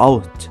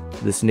throughout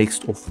this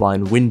next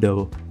offline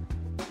window.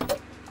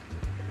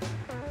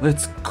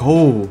 Let's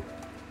go!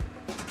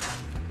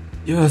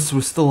 Yes,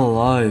 we're still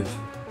alive.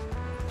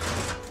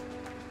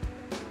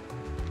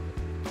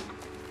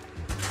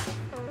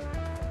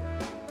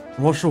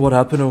 I'm not sure what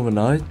happened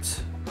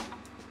overnight.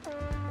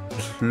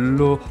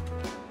 No.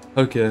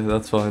 Okay,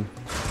 that's fine.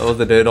 That was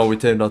the day we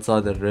tamed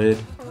outside that raid.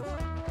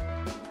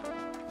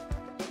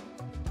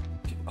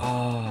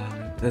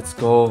 Let's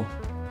go.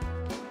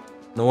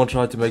 No one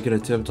tried to make an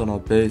attempt on our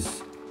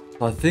base.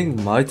 So I think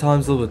my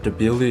time zone with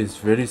Debili is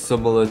very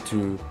similar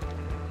to,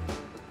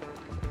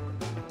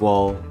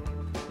 well,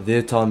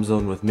 their time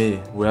zone with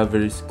me. We have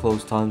very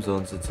close time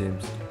zones, it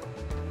seems.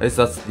 At least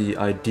that's the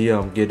idea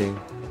I'm getting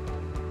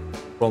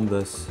from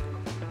this.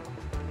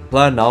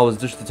 Plan now is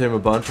just to tame a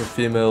bunch of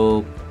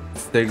female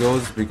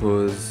stegos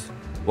because,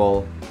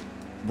 well,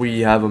 we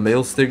have a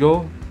male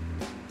stego.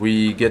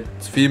 We get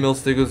female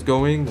stegos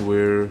going,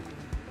 we're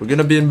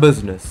gonna be in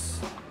business.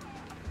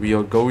 We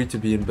are going to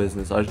be in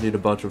business. I just need a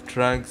bunch of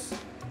tranks.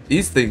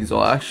 These things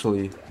are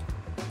actually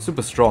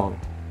super strong.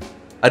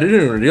 I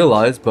didn't even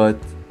realize, but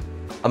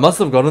I must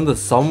have gotten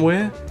this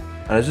somewhere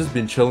and I've just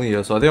been chilling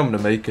here, so I think I'm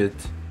gonna make it.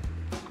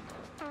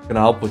 Gonna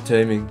help with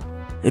taming.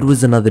 It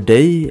was another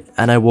day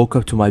and I woke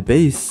up to my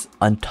base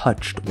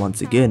untouched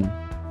once again.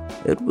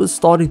 It was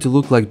starting to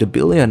look like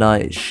Debili and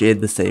I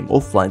shared the same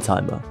offline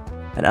timer,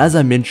 and as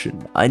I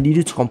mentioned, I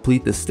needed to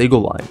complete the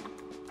stego line,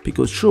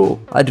 because sure,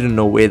 I didn't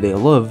know where they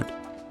lived,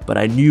 but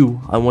I knew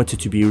I wanted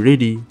to be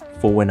ready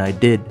for when I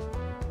did.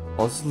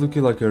 Oh, this is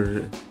looking like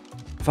a...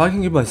 If I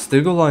can get my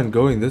stego line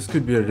going, this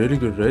could be a really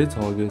good raid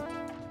target.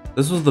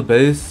 This was the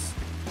base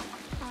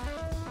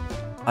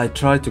I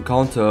tried to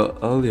counter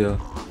earlier.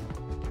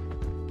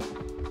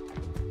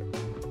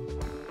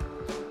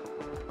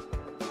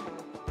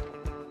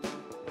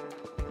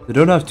 They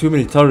don't have too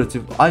many turrets.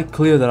 If I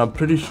clear that, I'm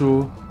pretty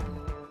sure...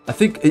 I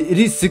think it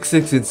is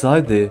 6-6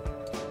 inside there.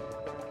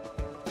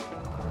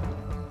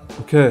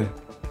 Okay.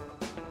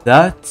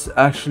 That's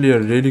actually a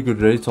really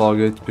good raid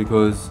target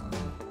because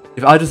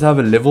if I just have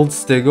a leveled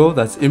stego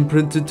that's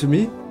imprinted to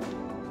me,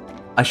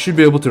 I should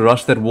be able to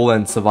rush that wall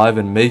and survive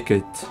and make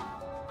it.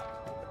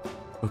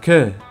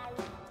 Okay.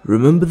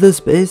 Remember this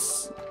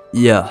base?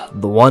 Yeah,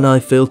 the one I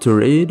failed to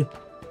raid?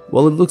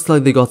 Well, it looks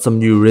like they got some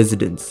new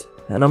residents,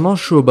 and I'm not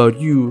sure about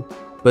you,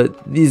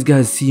 but these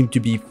guys seem to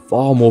be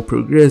far more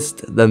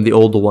progressed than the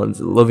older ones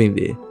living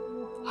there.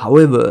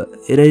 However,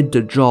 it ain't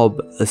a job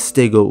a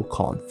stego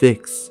can't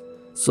fix.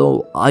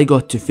 So I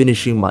got to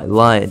finishing my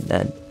line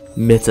and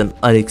met an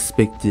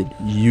unexpected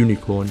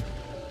unicorn.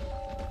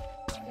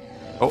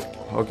 Oh,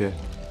 okay.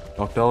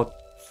 Knocked out.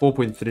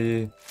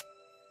 4.3.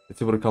 Let's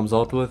see what it comes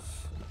out with.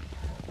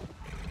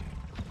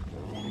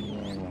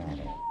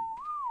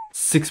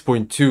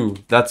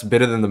 6.2. That's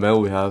better than the male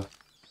we have.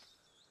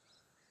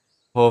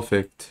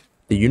 Perfect.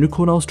 The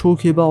unicorn I was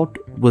talking about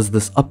was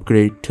this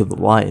upgrade to the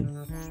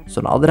line.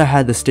 So now that I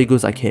had the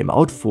stegos I came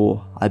out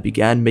for, I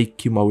began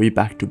making my way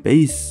back to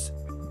base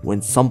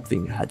when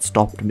something had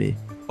stopped me.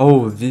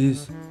 Oh,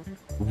 these...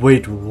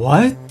 Wait,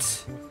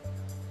 what?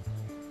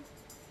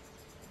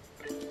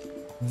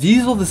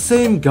 These are the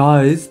same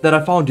guys that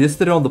I found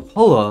yesterday on the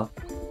pillar.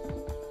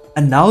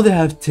 And now they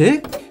have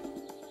tick?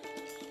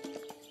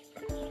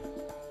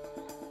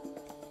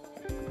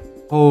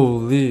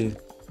 Holy.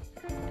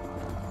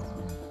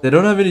 They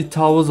don't have any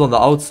towers on the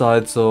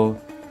outside, so...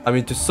 I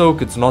mean, to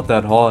soak, it's not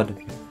that hard.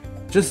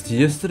 Just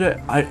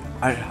yesterday,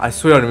 I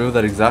swear I remember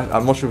that exact...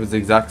 I'm not sure if it's the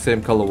exact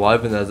same color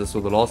wyvern as I saw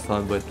the last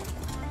time, but...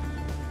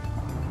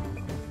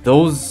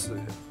 Those...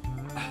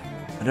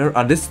 I don't...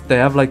 Unless they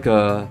have like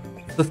a...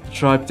 Sith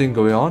tribe thing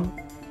going on.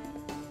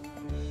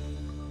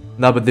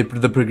 Nah, but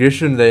the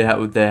progression they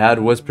had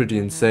was pretty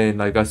insane.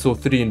 Like, I saw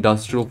 3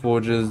 industrial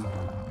forges.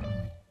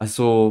 I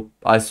saw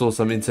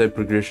some insane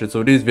progression. So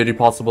it is very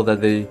possible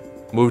that they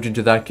moved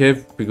into that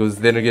cave, because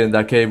then again,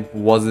 that cave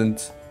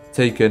wasn't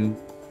taken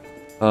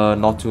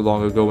not too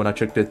long ago when I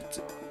checked it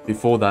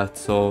before that.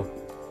 So,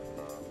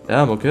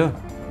 damn, okay.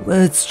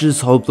 Let's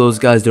just hope those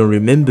guys don't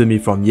remember me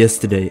from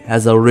yesterday,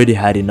 as I already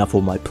had enough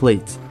on my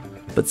plate.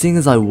 But seeing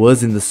as I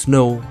was in the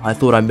snow, I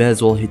thought I may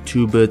as well hit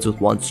 2 birds with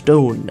 1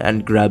 stone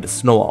and grab a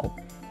snow owl.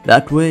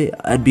 That way,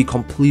 I'd be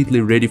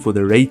completely ready for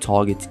the raid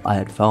targets I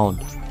had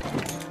found.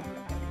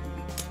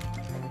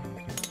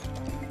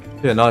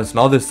 Yeah, nice.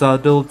 Now they're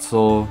saddled,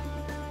 so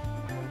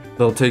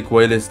they'll take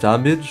way less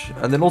damage.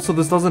 And then also,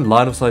 this doesn't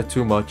line of sight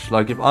too much.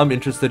 Like, if I'm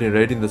interested in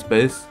raiding this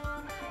base,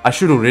 I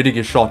should already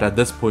get shot. At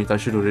this point, I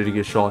should already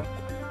get shot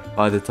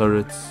by the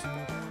turrets.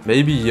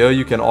 Maybe here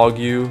you can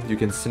argue, you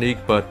can sneak,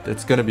 but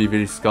it's gonna be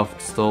very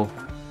scuffed still.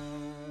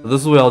 So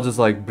this is where I'll just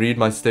like breed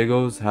my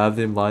stegos, have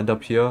them lined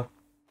up here.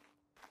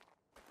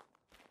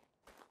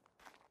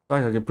 I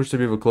can push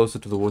them even closer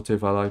to the water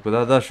if I like,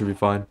 but that should be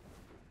fine.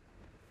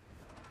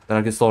 Then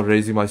I can start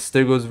raising my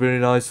stegos very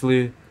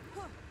nicely.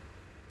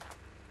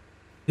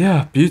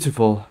 Yeah,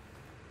 beautiful.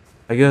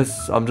 I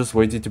guess I'm just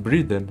waiting to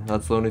breed then.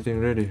 That's the only thing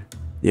ready.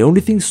 The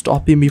only thing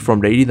stopping me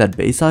from raiding that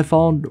base I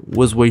found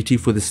was waiting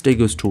for the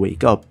stegos to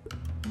wake up.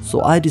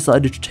 So I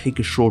decided to take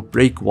a short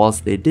break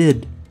whilst they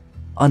did,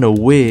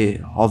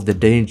 unaware of the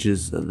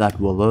dangers that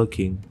were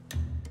lurking.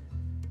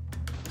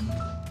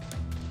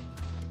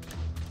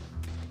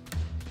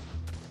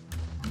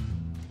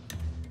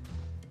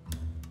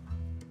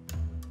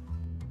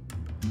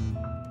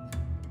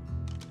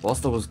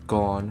 Whilst I was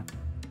gone,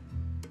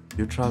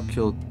 your tribe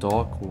killed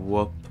Dark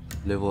Whoop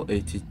level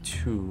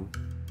 82.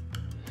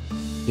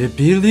 Yeah,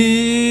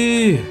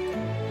 Billy!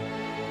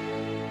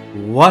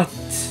 What?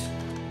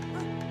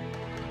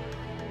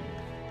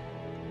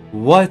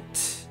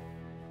 What?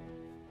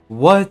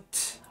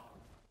 What?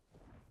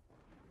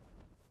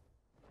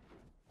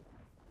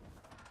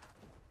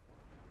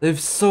 They've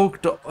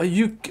soaked. Are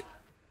you?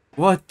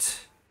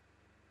 What?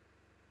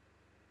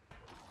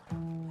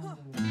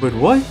 Wait,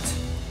 what?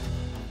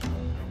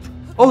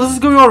 Oh, this is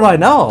going on right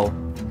now.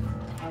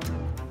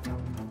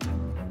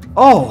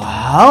 Oh,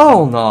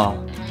 hell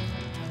no.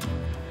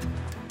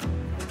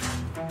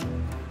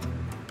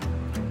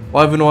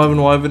 Wyvern.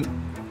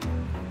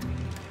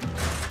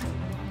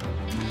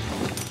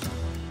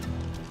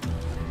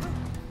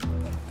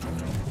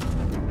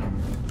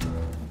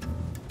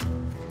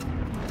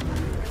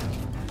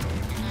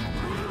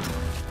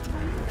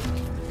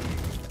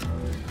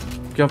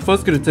 Okay, I'm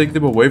first gonna take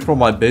them away from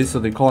my base so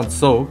they can't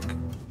soak.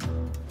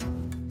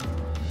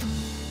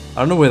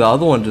 I don't know where the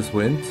other one just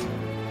went.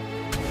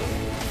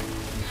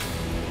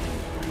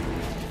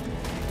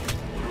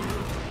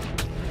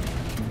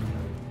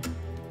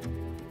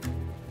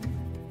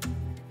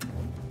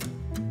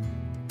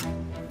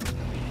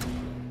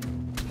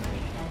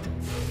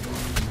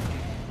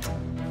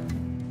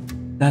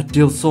 That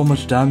deals so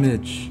much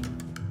damage.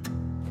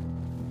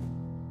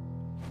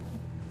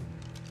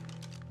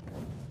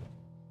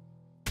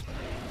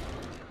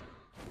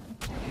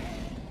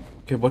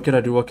 Okay, what can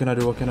I do?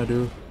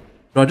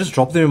 Do I just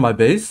drop them in my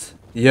base?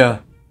 Yeah,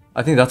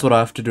 I think that's what I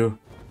have to do.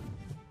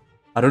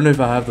 I don't know if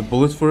I have the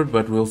bullets for it,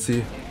 but we'll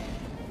see.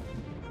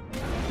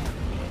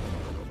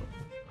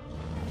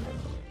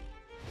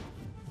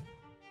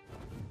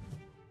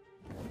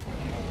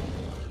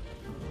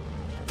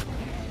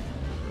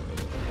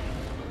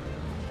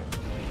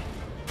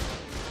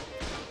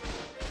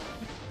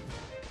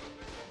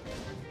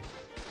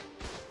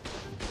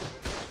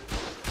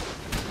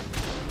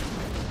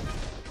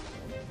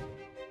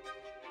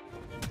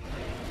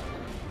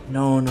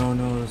 No,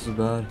 this is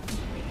bad.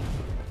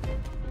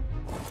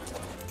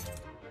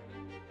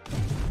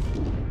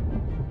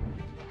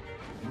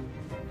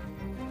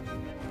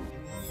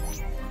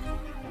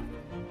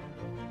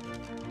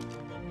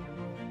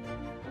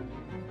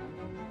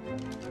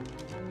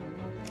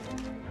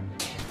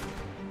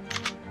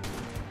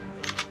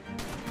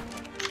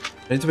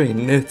 I need to make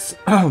nets.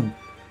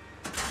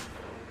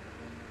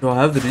 Do I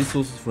have the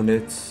resources for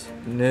nets?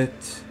 Net.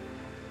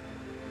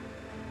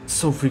 It's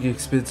so freaking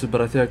expensive,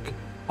 but I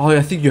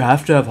think you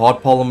have to have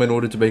hard polymer in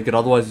order to make it,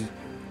 otherwise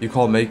you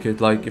can't make it.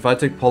 Like, if I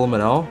take polymer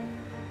now,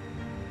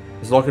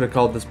 it's not gonna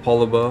count this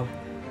polymer.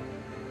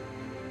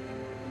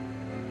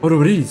 Oh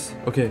no, it is!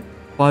 Okay,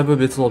 fiber,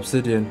 metal,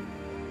 obsidian.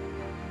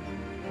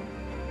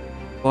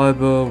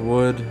 Fiber,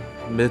 wood,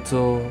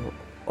 metal,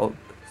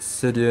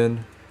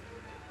 obsidian.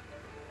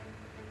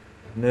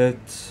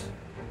 Net.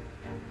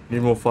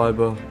 Need more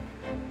fiber.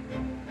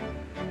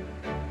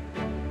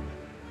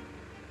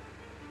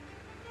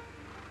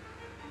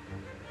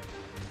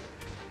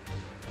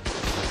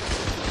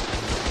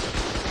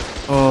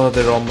 Oh,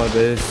 they're on my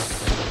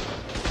base.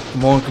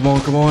 Come on.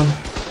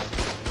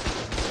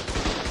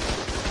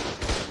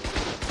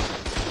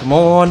 Come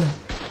on.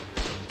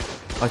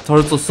 My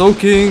turrets are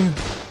soaking.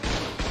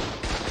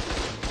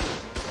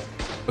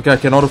 Okay, I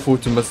cannot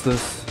afford to miss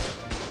this.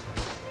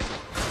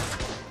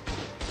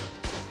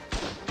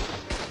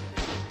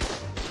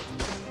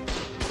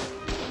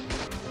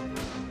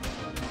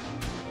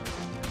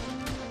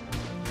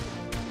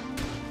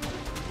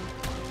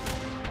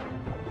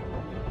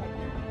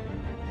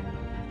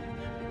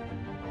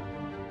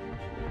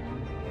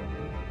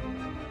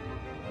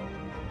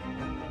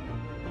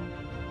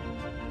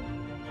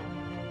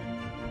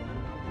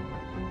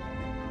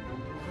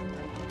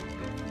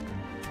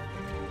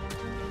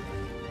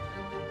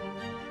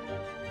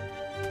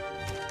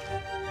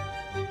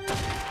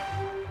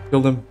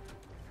 Killed him.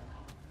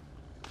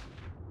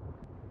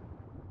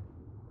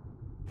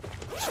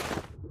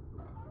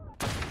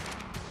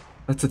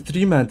 That's a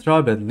 3-man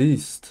tribe at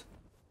least.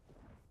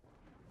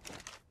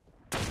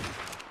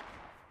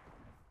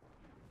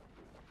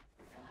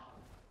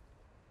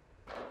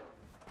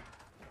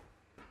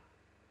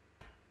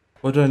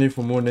 What do I need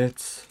for more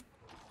nets?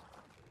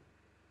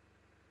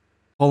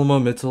 Polymer,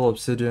 metal,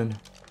 obsidian.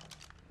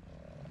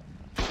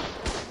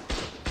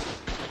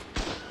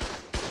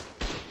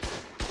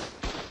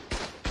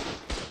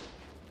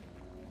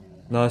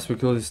 Nice, we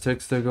killed his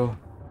text, there go.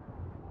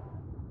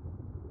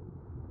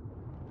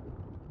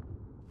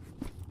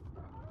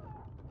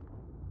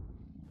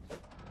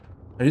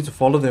 I need to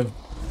follow them.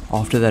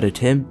 After that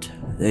attempt,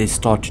 they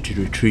started to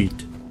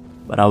retreat,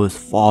 but I was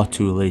far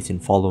too late in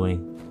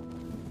following.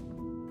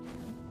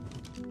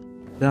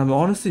 Damn, it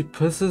honestly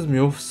pisses me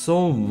off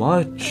so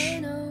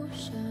much.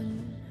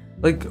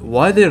 Like,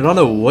 why they run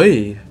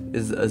away?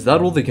 Is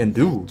that all they can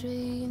do?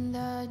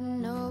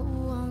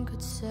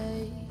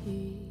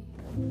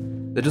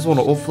 They just want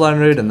to offline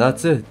raid and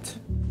that's it.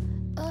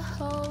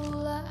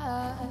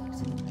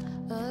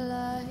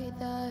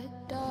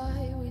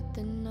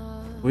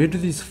 Where do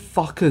these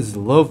fuckers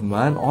live,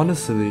 man?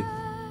 Honestly.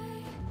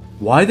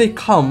 Why they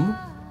come,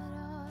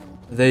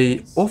 they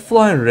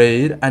offline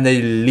raid and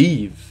they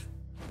leave.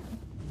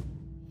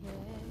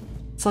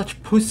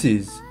 Such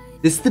pussies.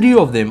 There's 3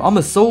 of them. I'm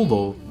a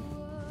solo.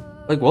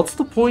 Like, what's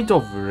the point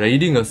of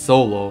raiding a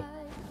solo?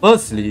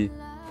 Firstly,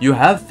 you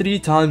have 3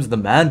 times the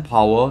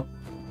manpower,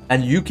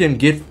 and you can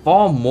get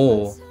far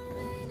more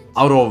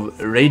out of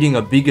raiding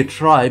a bigger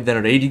tribe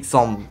than raiding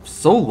some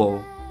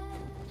solo.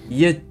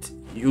 Yet,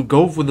 you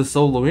go for the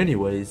solo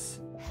anyways.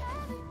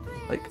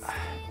 Like,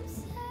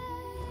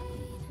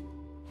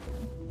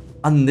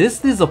 unless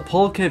there's a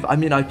pearl cave. I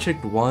mean, I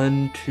checked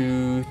 1,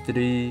 2,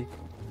 3,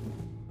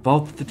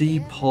 about 3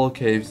 pearl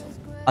caves.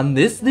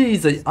 Unless there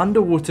is an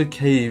underwater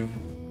cave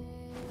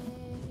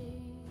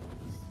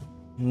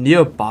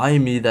nearby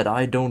me that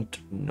I don't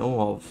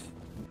know of.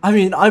 I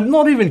mean, I'm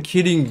not even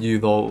kidding you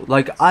though.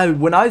 Like,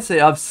 when I say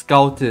I've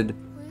scouted,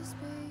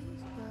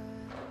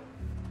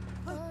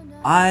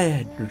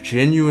 I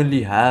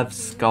genuinely have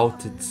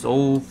scouted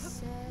so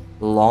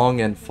long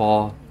and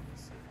far.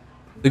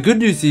 The good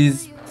news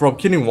is, from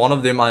killing one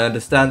of them, I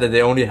understand that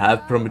they only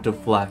have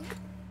primitive flak.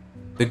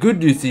 The good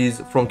news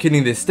is, from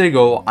killing their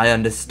stego, I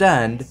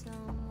understand.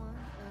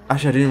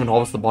 Actually, I didn't even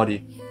harvest the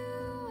body.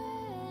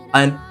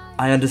 And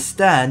I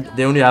understand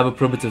they only have a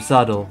primitive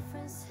saddle.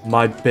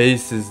 My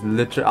base is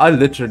I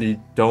literally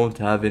don't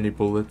have any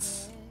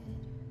bullets.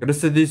 I'm gonna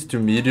set these to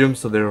medium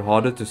so they're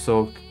harder to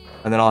soak.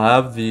 And then I'll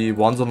have the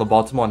ones on the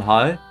bottom on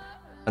high,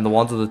 and the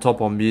ones at the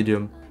top on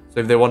medium. So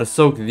if they want to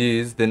soak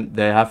these, then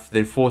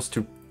they're forced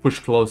to push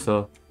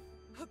closer.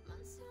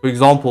 For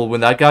example,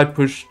 when that guy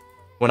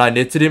when I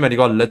netted him and he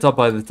got lit up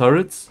by the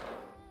turrets,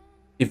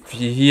 if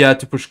he had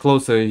to push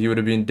closer, he would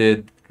have been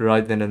dead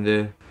right then and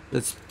there.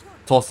 Let's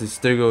toss his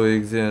stego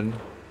eggs in.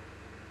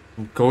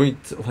 I'm going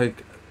to,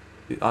 like,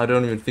 I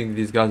don't even think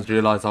these guys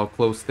realize how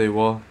close they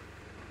were.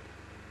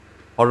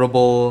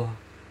 Horrible.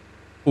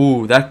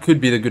 Ooh, that could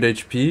be the good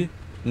HP.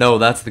 No,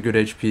 that's the good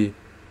HP.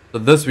 So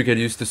this we could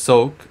use to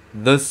soak.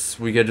 This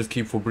we can just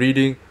keep for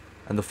breeding.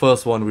 And the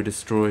first one we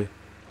destroy.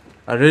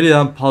 I really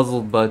am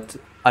puzzled, but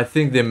I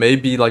think there may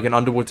be like an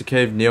underwater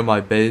cave near my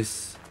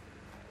base.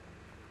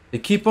 They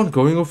keep on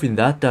going off in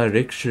that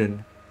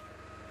direction.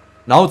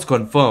 Now it's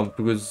confirmed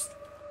because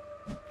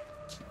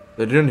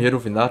they didn't head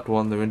off in that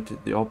one. They went to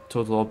the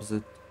total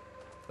opposite.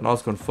 And now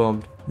it's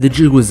confirmed. The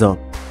jig was up,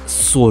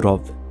 sort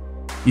of.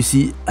 You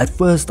see, at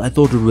first I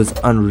thought it was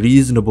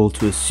unreasonable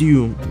to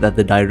assume that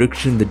the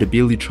direction the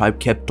Dabili tribe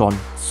kept on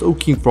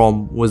soaking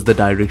from was the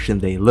direction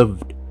they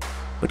lived.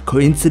 But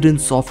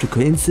coincidence after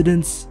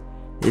coincidence,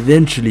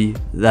 eventually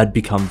that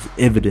becomes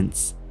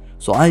evidence.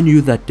 So I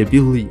knew that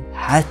Dabili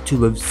had to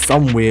live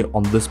somewhere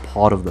on this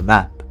part of the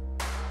map.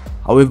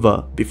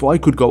 However, before I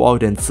could go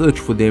out and search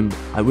for them,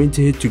 I went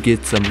ahead to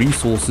get some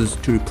resources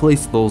to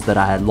replace those that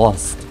I had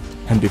lost.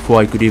 And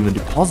before I could even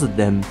deposit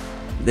them,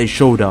 they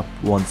showed up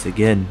once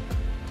again.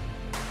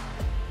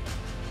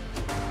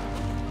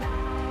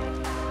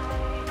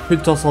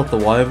 Quick toss out the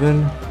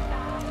wyvern.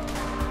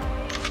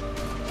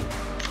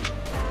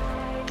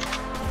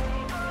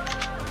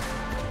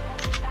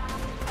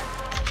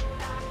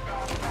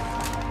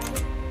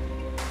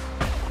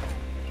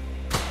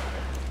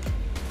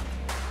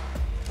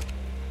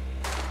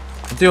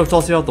 I think I'll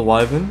toss out the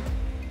wyvern,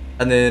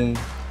 and then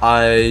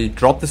I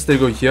drop the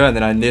stego here, and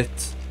then I net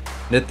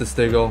the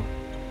stego.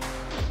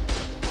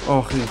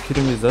 Oh, are you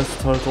kidding me? Is that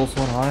turret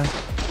also on high?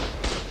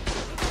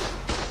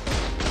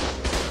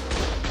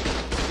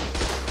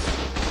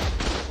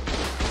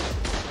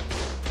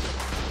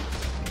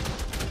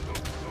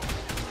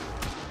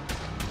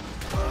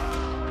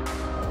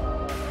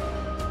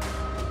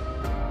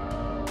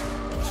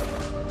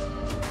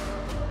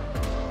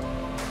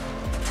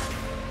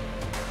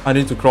 I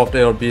need to craft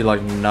ARB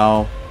like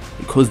now.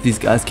 Because these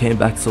guys came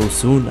back so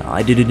soon,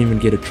 I didn't even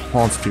get a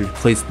chance to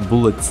replace the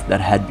bullets that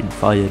had been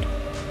fired.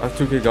 I have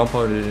 2k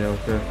gunpowder in here,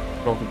 okay.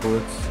 Craft the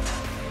bullets.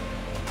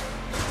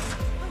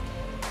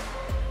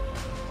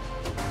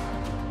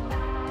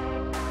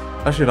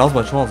 Actually, now's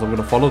my chance. I'm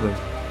gonna follow them.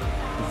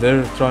 If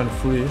they're trying to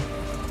flee.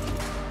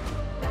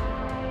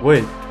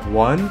 Wait,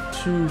 1,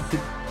 2, 3.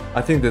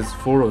 I think there's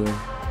 4 of them.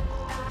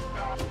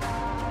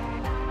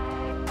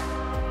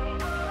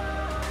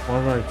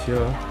 One right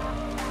here.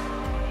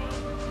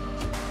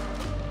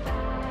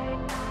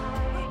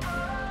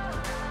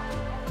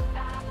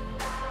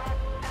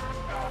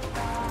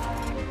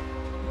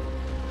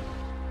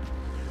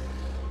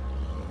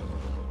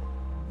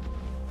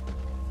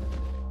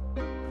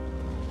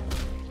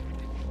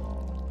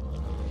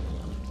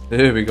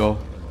 There we go.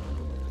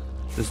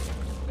 Just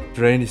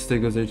drain his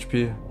Stego's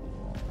HP.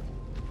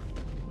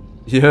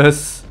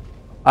 Yes.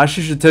 I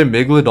actually should take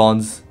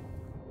Megalodons.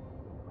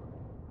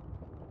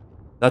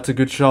 That's a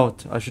good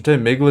shout. I should take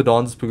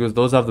Megalodons because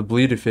those have the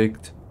bleed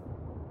effect.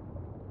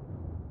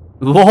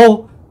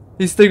 LOL!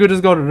 His Stego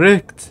just got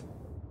wrecked.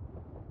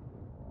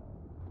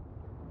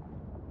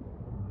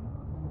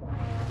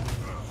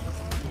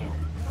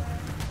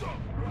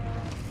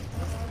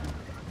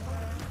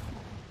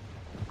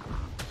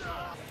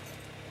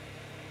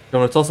 I'm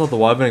gonna toss out the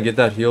wyvern and get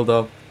that healed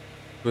up.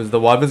 Because the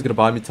wyvern's gonna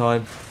buy me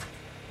time.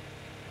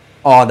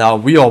 Oh, now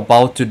we are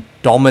about to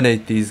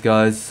dominate these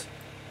guys.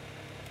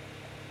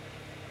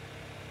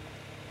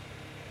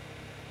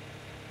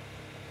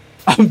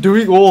 I'm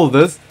doing all of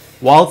this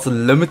whilst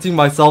limiting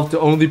myself to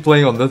only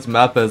playing on this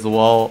map as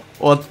well.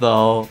 What the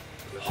hell?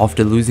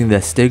 After losing their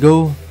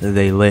stego,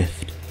 they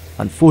left.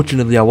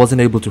 Unfortunately, I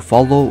wasn't able to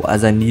follow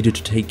as I needed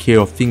to take care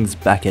of things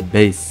back at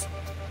base.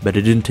 But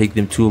it didn't take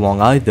them too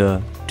long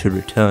either to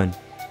return.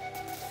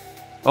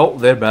 Oh,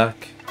 they're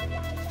back.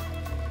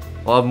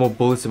 I'll have more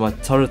bullets in my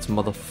turrets,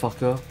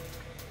 motherfucker.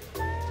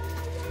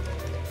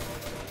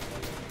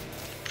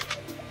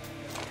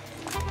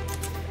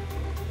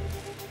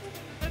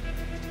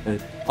 Hey,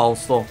 I'll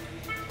stop.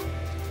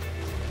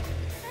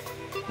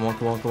 Come on,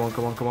 come on, come on,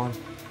 come on, come on.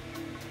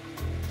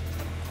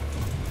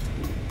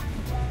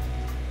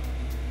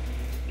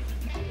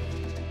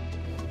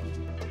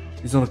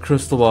 He's on a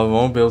crystal, but I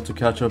won't be able to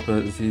catch up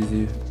as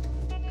easy.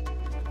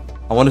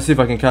 I want to see if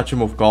I can catch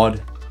him off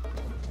guard.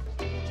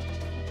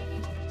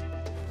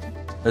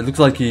 It looks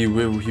like he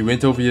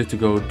went over here to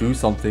go do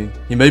something.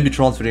 He may be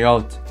transferring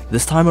out.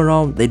 This time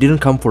around, they didn't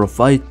come for a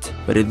fight,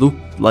 but it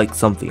looked like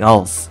something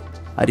else.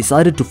 I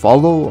decided to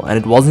follow, and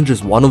it wasn't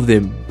just one of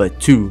them, but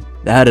two.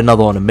 They had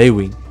another on a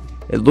Maywing.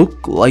 It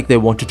looked like they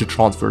wanted to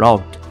transfer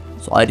out,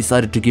 so I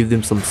decided to give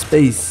them some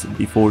space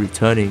before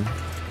returning.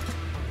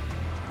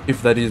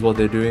 If that is what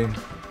they're doing.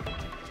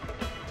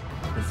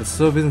 If the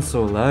server isn't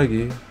so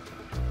laggy.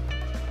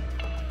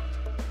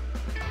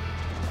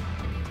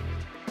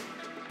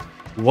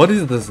 What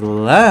is this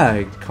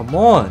lag? Come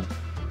on.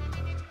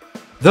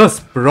 This,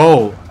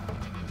 bro.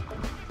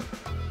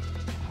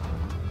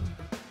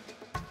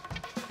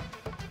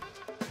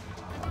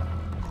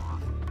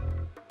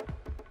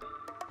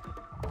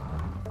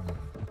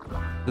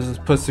 This is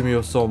pissing me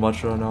off so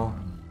much right now.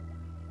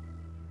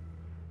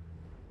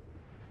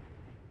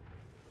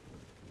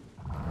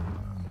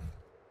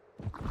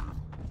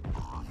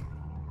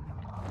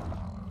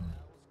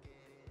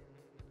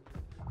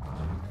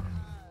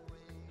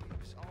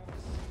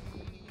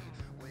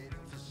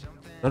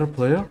 Is that a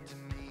player?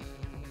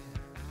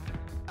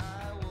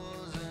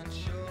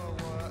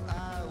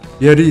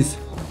 Yeah, it is.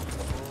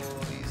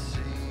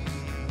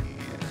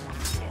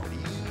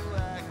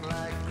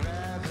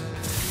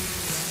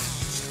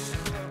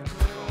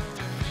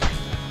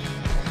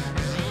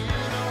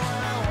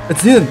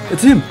 It's him!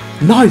 It's him!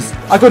 Nice!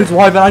 I got his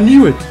wife and I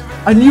knew it!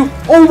 I knew—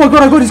 oh my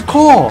god, I got his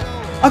car!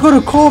 I got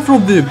a car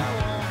from them!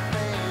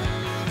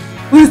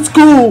 Let's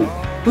go!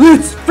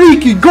 Let's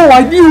freaking go!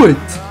 I knew it!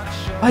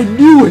 I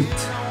knew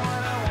it!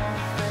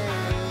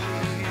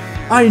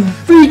 I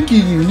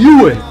freaking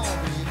knew it!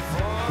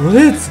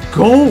 Let's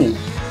go!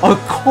 A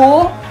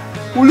car?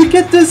 Well, look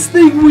at this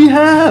thing we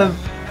have!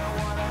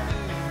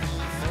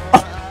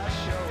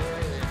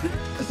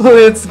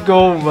 Let's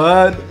go,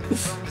 man!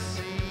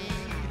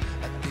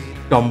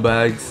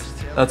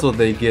 Scumbags. That's what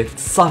they get.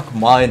 Suck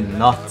my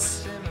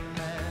nuts.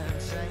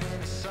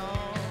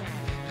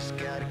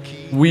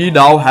 We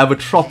now have a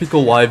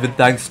tropical wyvern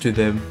thanks to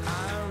them.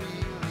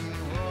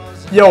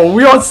 Yo,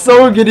 we are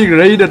so getting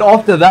raided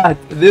after that.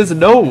 There's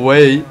no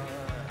way.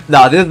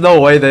 Nah, there's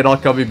no way they're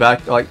not coming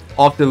back. Like,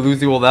 after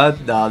losing all that,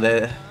 nah,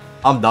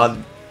 I'm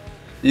done.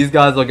 These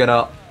guys are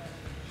gonna...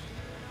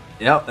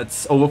 yeah,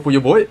 it's over for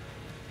your boy.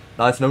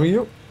 Nice knowing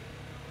you.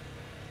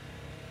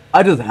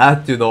 I just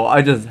had to though.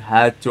 I just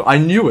had to. I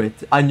knew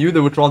it. I knew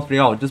they were transferring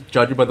out, just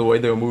judging by the way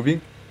they were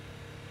moving.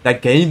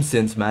 That game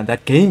sense, man.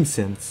 That game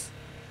sense.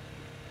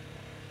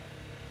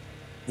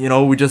 You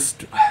know, we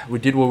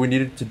did what we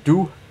needed to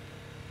do.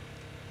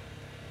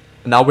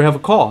 Now we have a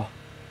car,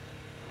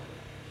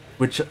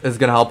 which is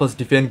gonna help us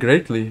defend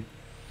greatly.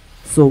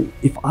 So,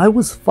 if I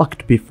was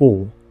fucked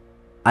before,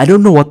 I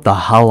don't know what the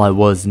hell I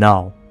was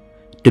now.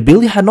 The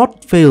Billy had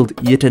not failed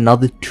yet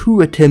another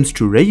 2 attempts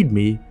to raid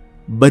me,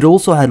 but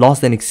also had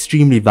lost an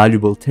extremely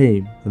valuable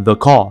tame, the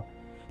car.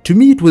 To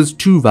me it was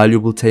 2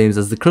 valuable tames,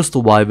 as the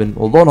Crystal Wyvern,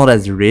 although not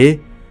as rare,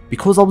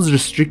 because I was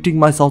restricting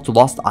myself to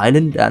Lost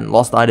Island and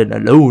Lost Island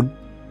alone,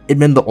 it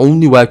meant the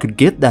only way I could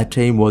get that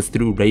tame was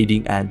through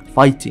raiding and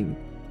fighting.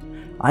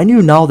 I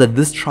knew now that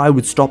this try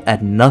would stop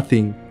at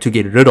nothing to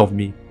get rid of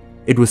me.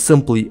 It was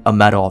simply a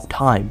matter of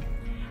time.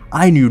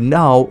 I knew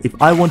now if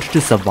I wanted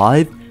to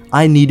survive,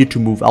 I needed to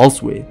move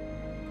elsewhere.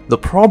 The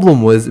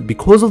problem was,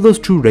 because of those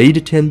 2 raid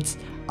attempts,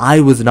 I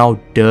was now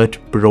dirt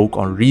broke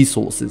on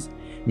resources,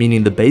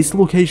 meaning the base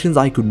locations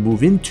I could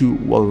move into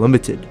were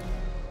limited.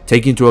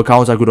 Taking into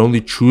account I could only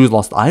choose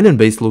Lost Island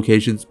based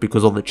locations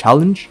because of the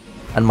challenge,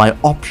 and my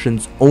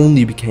options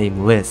only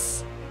became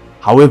less.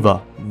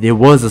 However, there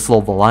was a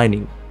silver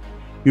lining.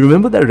 You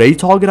remember that raid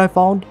target I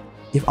found?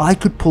 If I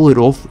could pull it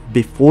off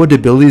before the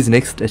Billy's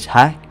next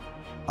attack,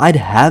 I'd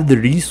have the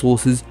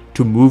resources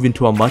to move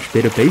into a much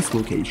better base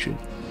location.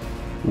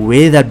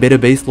 Where that better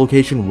base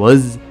location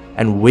was,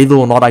 and whether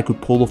or not I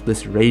could pull off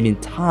this raid in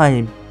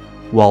time,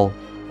 well,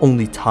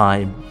 only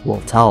time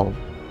will tell.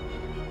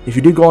 If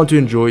you did go on to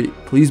enjoy,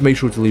 please make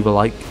sure to leave a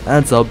like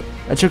and sub,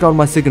 and check out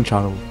my second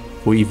channel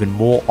for even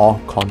more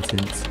ARK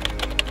content.